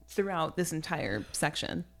throughout this entire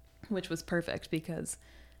section, which was perfect because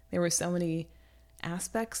there were so many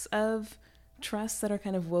aspects of trust that are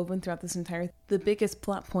kind of woven throughout this entire... The biggest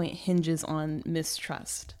plot point hinges on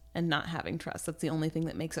mistrust and not having trust. That's the only thing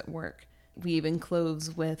that makes it work. We even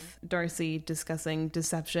close with Darcy discussing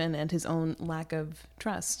deception and his own lack of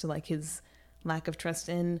trust, like his lack of trust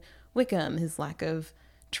in Wickham, his lack of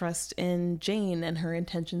trust in Jane and her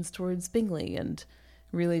intentions towards Bingley, and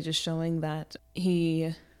really just showing that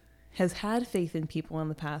he has had faith in people in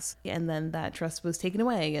the past, and then that trust was taken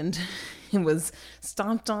away and it was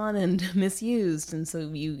stomped on and misused. And so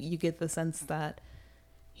you get the sense that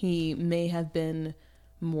he may have been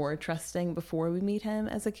more trusting before we meet him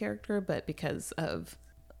as a character, but because of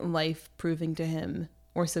life proving to him,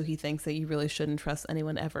 or so he thinks, that you really shouldn't trust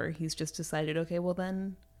anyone ever, he's just decided, okay, well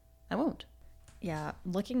then I won't. Yeah,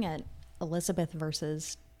 looking at Elizabeth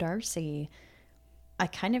versus Darcy, I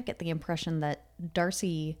kind of get the impression that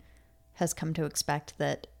Darcy has come to expect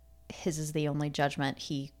that his is the only judgment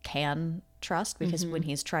he can trust, because when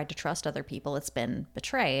he's tried to trust other people, it's been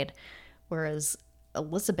betrayed. Whereas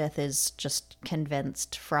Elizabeth is just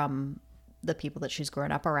convinced from the people that she's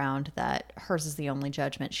grown up around that hers is the only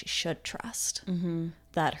judgment she should trust,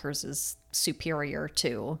 that hers is superior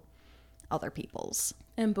to other people's.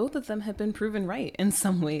 And both of them have been proven right in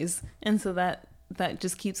some ways. And so that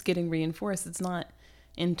just keeps getting reinforced. It's not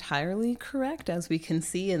entirely correct, as we can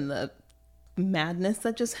see in the madness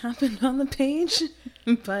that just happened on the page.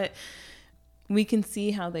 But we can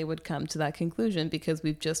see how they would come to that conclusion, because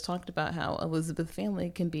we've just talked about how Elizabeth's family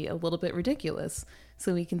can be a little bit ridiculous.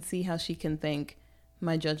 So we can see how she can think,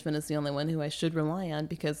 my judgment is the only one who I should rely on,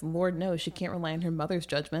 because Lord knows she can't rely on her mother's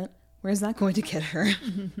judgment. Where's that going to get her?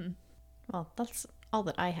 Well, that's all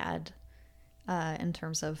that I had in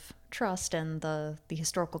terms of trust and the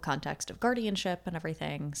historical context of guardianship and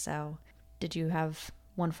everything. So did you have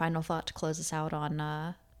one final thought to close us out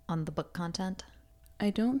on the book content? I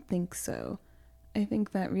don't think so. I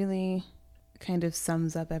think that really kind of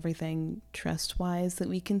sums up everything trust-wise that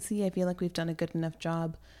we can see. I feel like we've done a good enough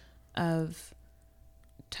job of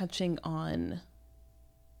touching on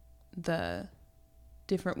the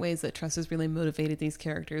different ways that trust has really motivated these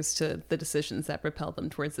characters to the decisions that propel them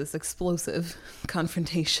towards this explosive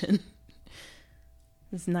confrontation.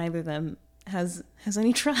 Because neither of them has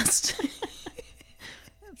any trust.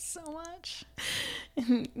 So much.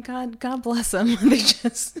 God bless them. They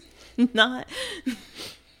just not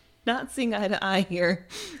seeing eye to eye here.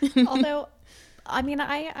 Although, I mean,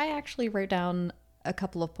 I actually wrote down a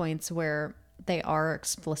couple of points where they are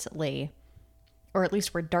explicitly, or at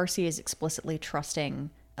least where Darcy is explicitly trusting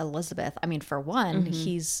Elizabeth. I mean, for one,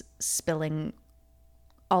 he's spilling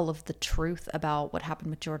all of the truth about what happened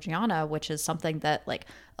with Georgiana, which is something that, like,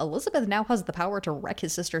 Elizabeth now has the power to wreck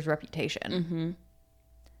his sister's reputation.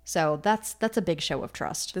 So that's a big show of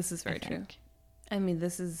trust. This is very true. I mean,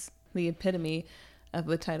 this is the epitome of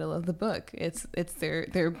the title of the book. It's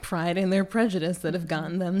their pride and their prejudice that have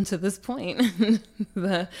gotten them to this point.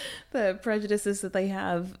 the prejudices that they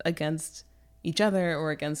have against each other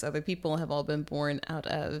or against other people have all been born out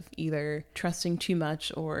of either trusting too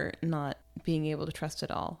much or not being able to trust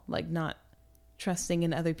at all. Like, not trusting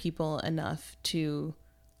in other people enough to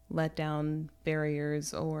let down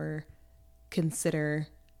barriers or consider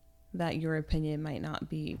that your opinion might not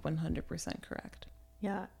be 100% correct.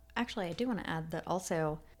 Yeah. Actually, I do want to add that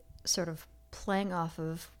also, sort of playing off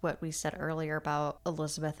of what we said earlier about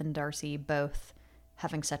Elizabeth and Darcy both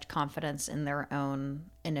having such confidence in their own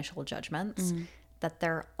initial judgments, that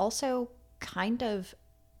they're also kind of,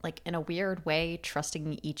 like, in a weird way,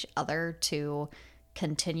 trusting each other to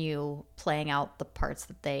continue playing out the parts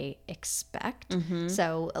that they expect.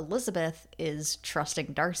 So Elizabeth is trusting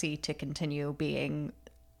Darcy to continue being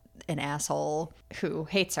an asshole who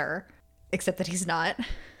hates her, except that he's not.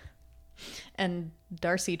 And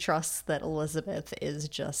Darcy trusts that Elizabeth is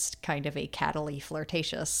just kind of a cattily,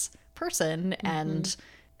 flirtatious person and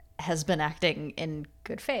has been acting in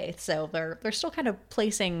good faith. So they're still kind of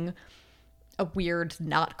placing a weird,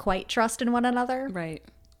 not quite trust in one another. Right.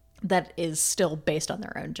 That is still based on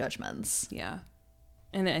their own judgments. Yeah.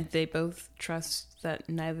 And they both trust that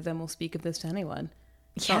neither of them will speak of this to anyone.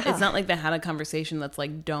 Yeah. So it's not like they had a conversation that's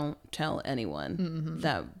like, don't tell anyone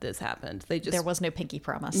that this happened. There was no pinky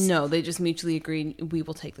promise. No, they just mutually agreed, we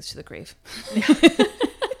will take this to the grave.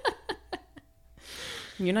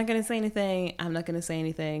 You're not going to say anything. I'm not going to say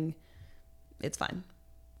anything. It's fine.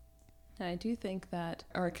 I do think that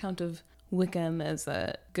our account of Wickham as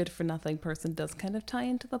a good-for-nothing person does kind of tie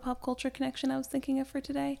into the pop culture connection I was thinking of for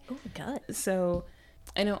today. Oh, good. So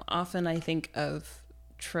I know often I think of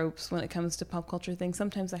tropes when it comes to pop culture things.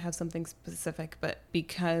 Sometimes I have something specific, but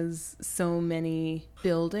because so many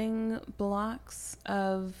building blocks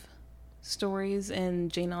of stories in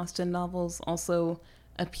Jane Austen novels also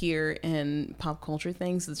appear in pop culture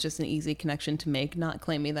things, it's just an easy connection to make, not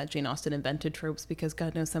claiming that Jane Austen invented tropes, because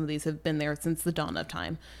God knows some of these have been there since the dawn of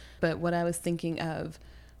time. But what I was thinking of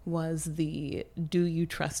was the "do you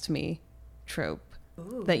trust me" trope.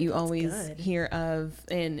 Ooh, that you always hear of,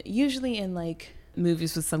 and usually in like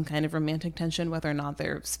movies with some kind of romantic tension, whether or not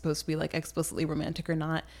they're supposed to be like explicitly romantic or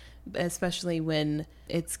not, especially when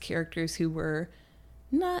it's characters who were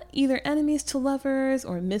not either enemies to lovers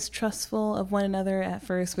or mistrustful of one another at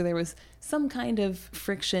first, where there was some kind of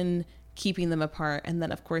friction keeping them apart. And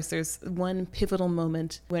then, of course, there's one pivotal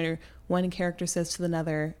moment where one character says to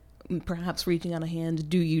another, perhaps reaching on a hand,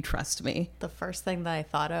 "Do you trust me?" The first thing that I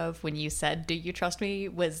thought of when you said, "Do you trust me?"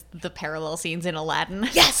 was the parallel scenes in Aladdin.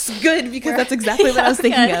 Yes, good, because that's exactly what I was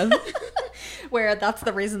thinking of. Where that's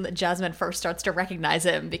the reason that Jasmine first starts to recognize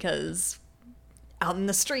him, because out in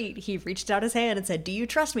the street, he reached out his hand and said, "Do you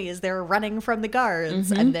trust me?" as they're running from the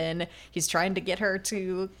guards. And then he's trying to get her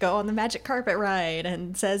to go on the magic carpet ride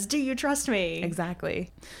and says, "Do you trust me?"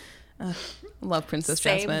 Exactly. Love Princess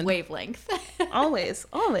Same Jasmine. wavelength. Always.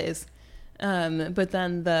 But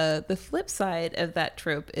then the flip side of that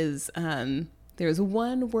trope is there's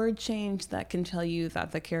one word change that can tell you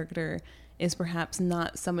that the character is perhaps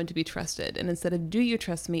not someone to be trusted. And instead of "do you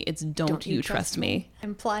trust me," it's don't you trust me.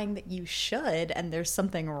 Implying that you should, and there's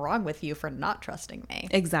something wrong with you for not trusting me.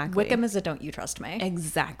 Exactly. Wickham is a "don't you trust me."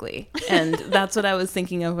 Exactly. And that's what I was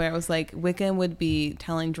thinking of, where I was like, Wickham would be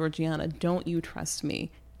telling Georgiana, "Don't you trust me?"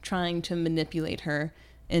 trying to manipulate her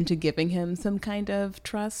into giving him some kind of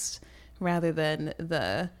trust, rather than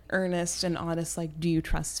the earnest and honest, like, "Do you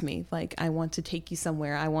trust me? Like, I want to take you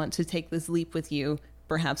somewhere. I want to take this leap with you."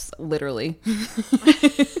 Perhaps literally.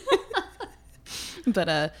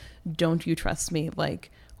 But don't you trust me?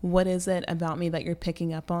 Like, what is it about me that you're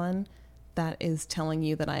picking up on that is telling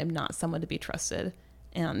you that I am not someone to be trusted?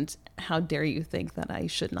 And how dare you think that I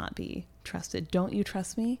should not be trusted? Don't you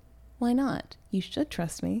trust me? Why not? You should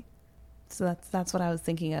trust me. So that's what I was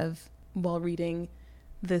thinking of while reading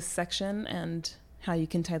this section, and how you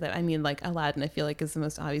can tie that. I mean, like, Aladdin, I feel like, is the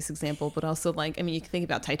most obvious example, but also, like, I mean, you can think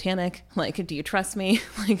about Titanic, like, "Do you trust me?"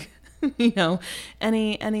 Like, you know,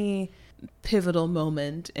 any pivotal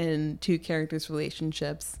moment in two characters'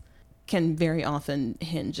 relationships can very often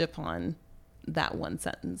hinge upon that one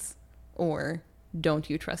sentence, or "Don't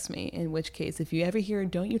you trust me?" In which case, if you ever hear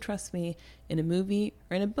 "Don't you trust me" in a movie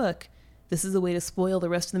or in a book, this is a way to spoil the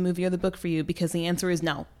rest of the movie or the book for you, because the answer is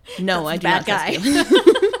no. No, I do not trust you.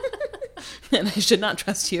 And I should not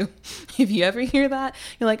trust you. If you ever hear that,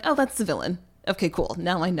 you're like, "Oh, that's the villain. Okay, cool.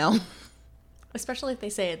 Now I know." Especially if they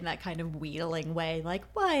say it in that kind of wheedling way, like,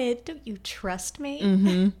 "What? Don't you trust me?"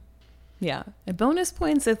 Mm-hmm. Yeah. And bonus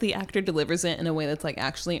points if the actor delivers it in a way that's, like,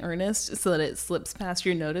 actually earnest, so that it slips past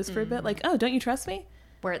your notice for a bit. Like, "Oh, don't you trust me?"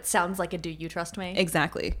 Where it sounds like a "do you trust me?"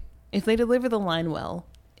 Exactly. If they deliver the line well,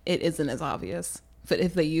 it isn't as obvious. But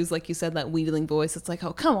if they use, like you said, that wheedling voice, it's like,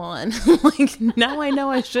 "Oh, come on." Like, now I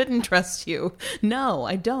know I shouldn't trust you. No,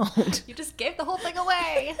 I don't. You just gave the whole thing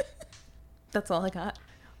away. That's all I got.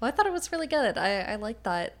 Well, I thought it was really good. I like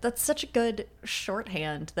that. That's such a good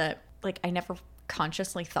shorthand that, like, I never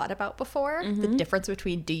consciously thought about before. The difference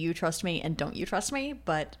between "do you trust me" and "don't you trust me."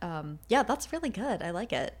 But yeah, that's really good. I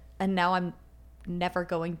like it. And now I'm never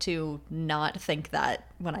going to not think that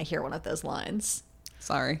when I hear one of those lines.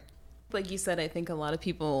 Sorry. Like you said, I think a lot of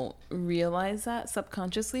people realize that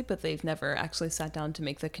subconsciously, but they've never actually sat down to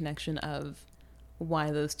make the connection of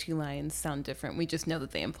why those two lines sound different. We just know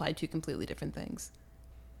that they imply two completely different things.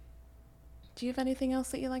 Do you have anything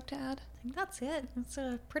else that you'd like to add? I think that's it. It's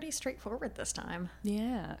pretty straightforward this time.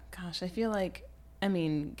 Yeah. Gosh, I feel like, I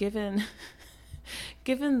mean, given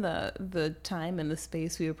the time and the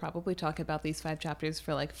space, we would probably talk about these 5 chapters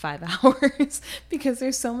for like 5 hours, because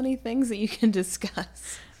there's so many things that you can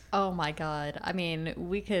discuss. Oh my god. I mean,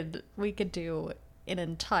 we could do an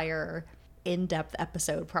entire in-depth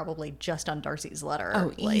episode probably just on Darcy's letter.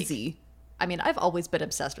 Oh, easy. I mean, I've always been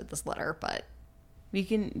obsessed with this letter, but we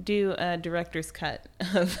can do a director's cut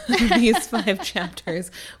of these 5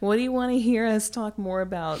 chapters. What do you want to hear us talk more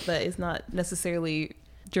about that is not necessarily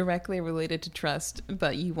directly related to trust,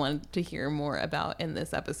 but you want to hear more about in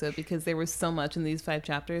this episode? Because there was so much in these 5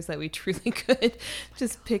 chapters that we truly could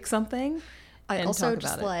just pick something. I also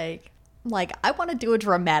just like I want to do a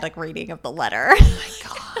dramatic reading of the letter. Oh my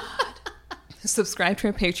god. Subscribe to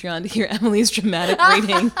our Patreon to hear Emily's dramatic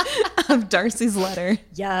reading of Darcy's letter.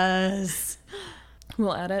 Yes.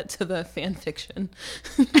 We'll add it to the fan fiction.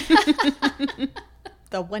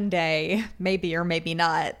 The one day, maybe or maybe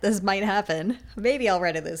not, this might happen. Maybe I'll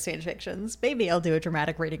write those fan fictions. Maybe I'll do a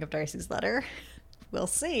dramatic reading of Darcy's letter. We'll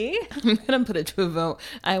see. I'm going to put it to a vote.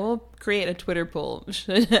 I will create a Twitter poll.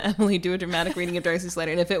 Should Emily do a dramatic reading of Darcy's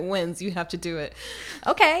letter? And if it wins, you have to do it.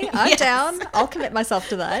 Okay, I'm down. I'll commit myself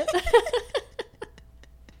to that.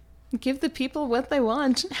 Give the people what they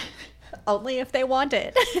want. Only if they want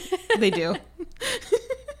it. They do.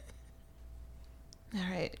 All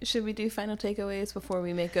right. Should we do final takeaways before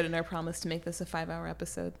we make good on our promise to make this a 5-hour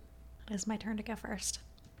episode? It is my turn to go first.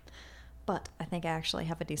 But I think I actually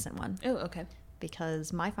have a decent one. Oh, okay.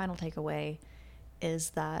 Because my final takeaway is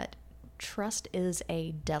that trust is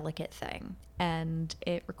a delicate thing and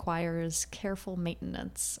it requires careful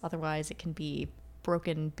maintenance. Otherwise, it can be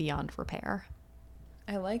broken beyond repair.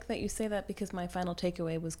 I like that you say that because my final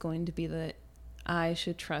takeaway was going to be that I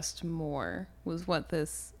should trust more, was what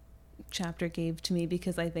this chapter gave to me,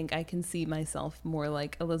 because I think I can see myself more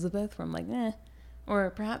like Elizabeth, where I'm like, eh. Or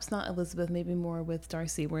perhaps not Elizabeth, maybe more with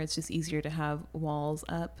Darcy, where it's just easier to have walls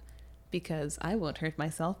up because I won't hurt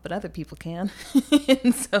myself, but other people can.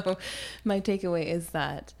 And so my takeaway is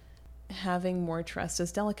that having more trust,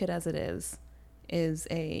 as delicate as it is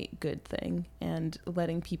a good thing, and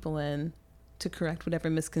letting people in to correct whatever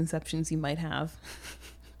misconceptions you might have.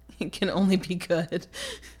 It can only be good.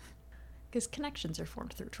 Because connections are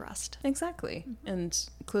formed through trust. Exactly. And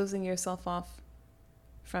closing yourself off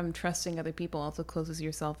from trusting other people also closes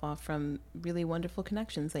yourself off from really wonderful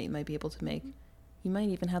connections that you might be able to make. You might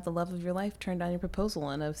even have the love of your life turn down your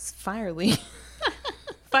proposal in a fiery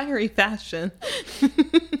fashion.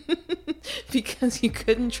 Because you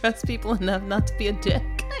couldn't trust people enough not to be a dick.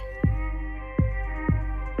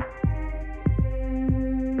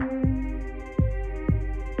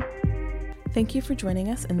 Thank you for joining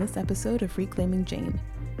us in this episode of Reclaiming Jane.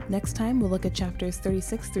 Next time, we'll look at chapters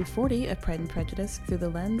 36 through 40 of Pride and Prejudice through the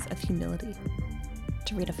lens of humility.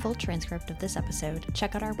 To read a full transcript of this episode,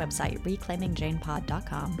 check out our website,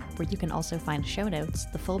 reclaimingjanepod.com, where you can also find show notes,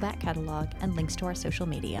 the full back catalog, and links to our social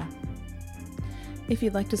media. If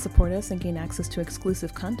you'd like to support us and gain access to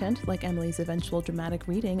exclusive content, like Emily's eventual dramatic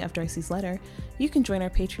reading of Darcy's letter, you can join our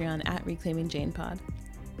Patreon at Reclaiming Jane Pod.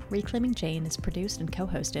 Reclaiming Jane is produced and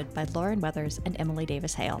co-hosted by Lauren Weathers and Emily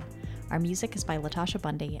Davis Hale. Our music is by Latasha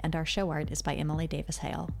Bundy, and our show art is by Emily Davis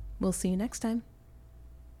Hale. We'll see you next time.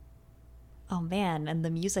 Oh man, and the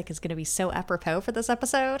music is going to be so apropos for this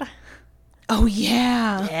episode. Oh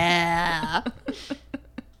yeah! Yeah!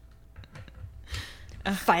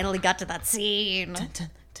 Finally got to that scene. Dun, dun,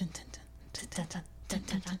 dun, dun, dun, dun, dun,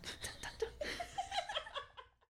 dun, dun.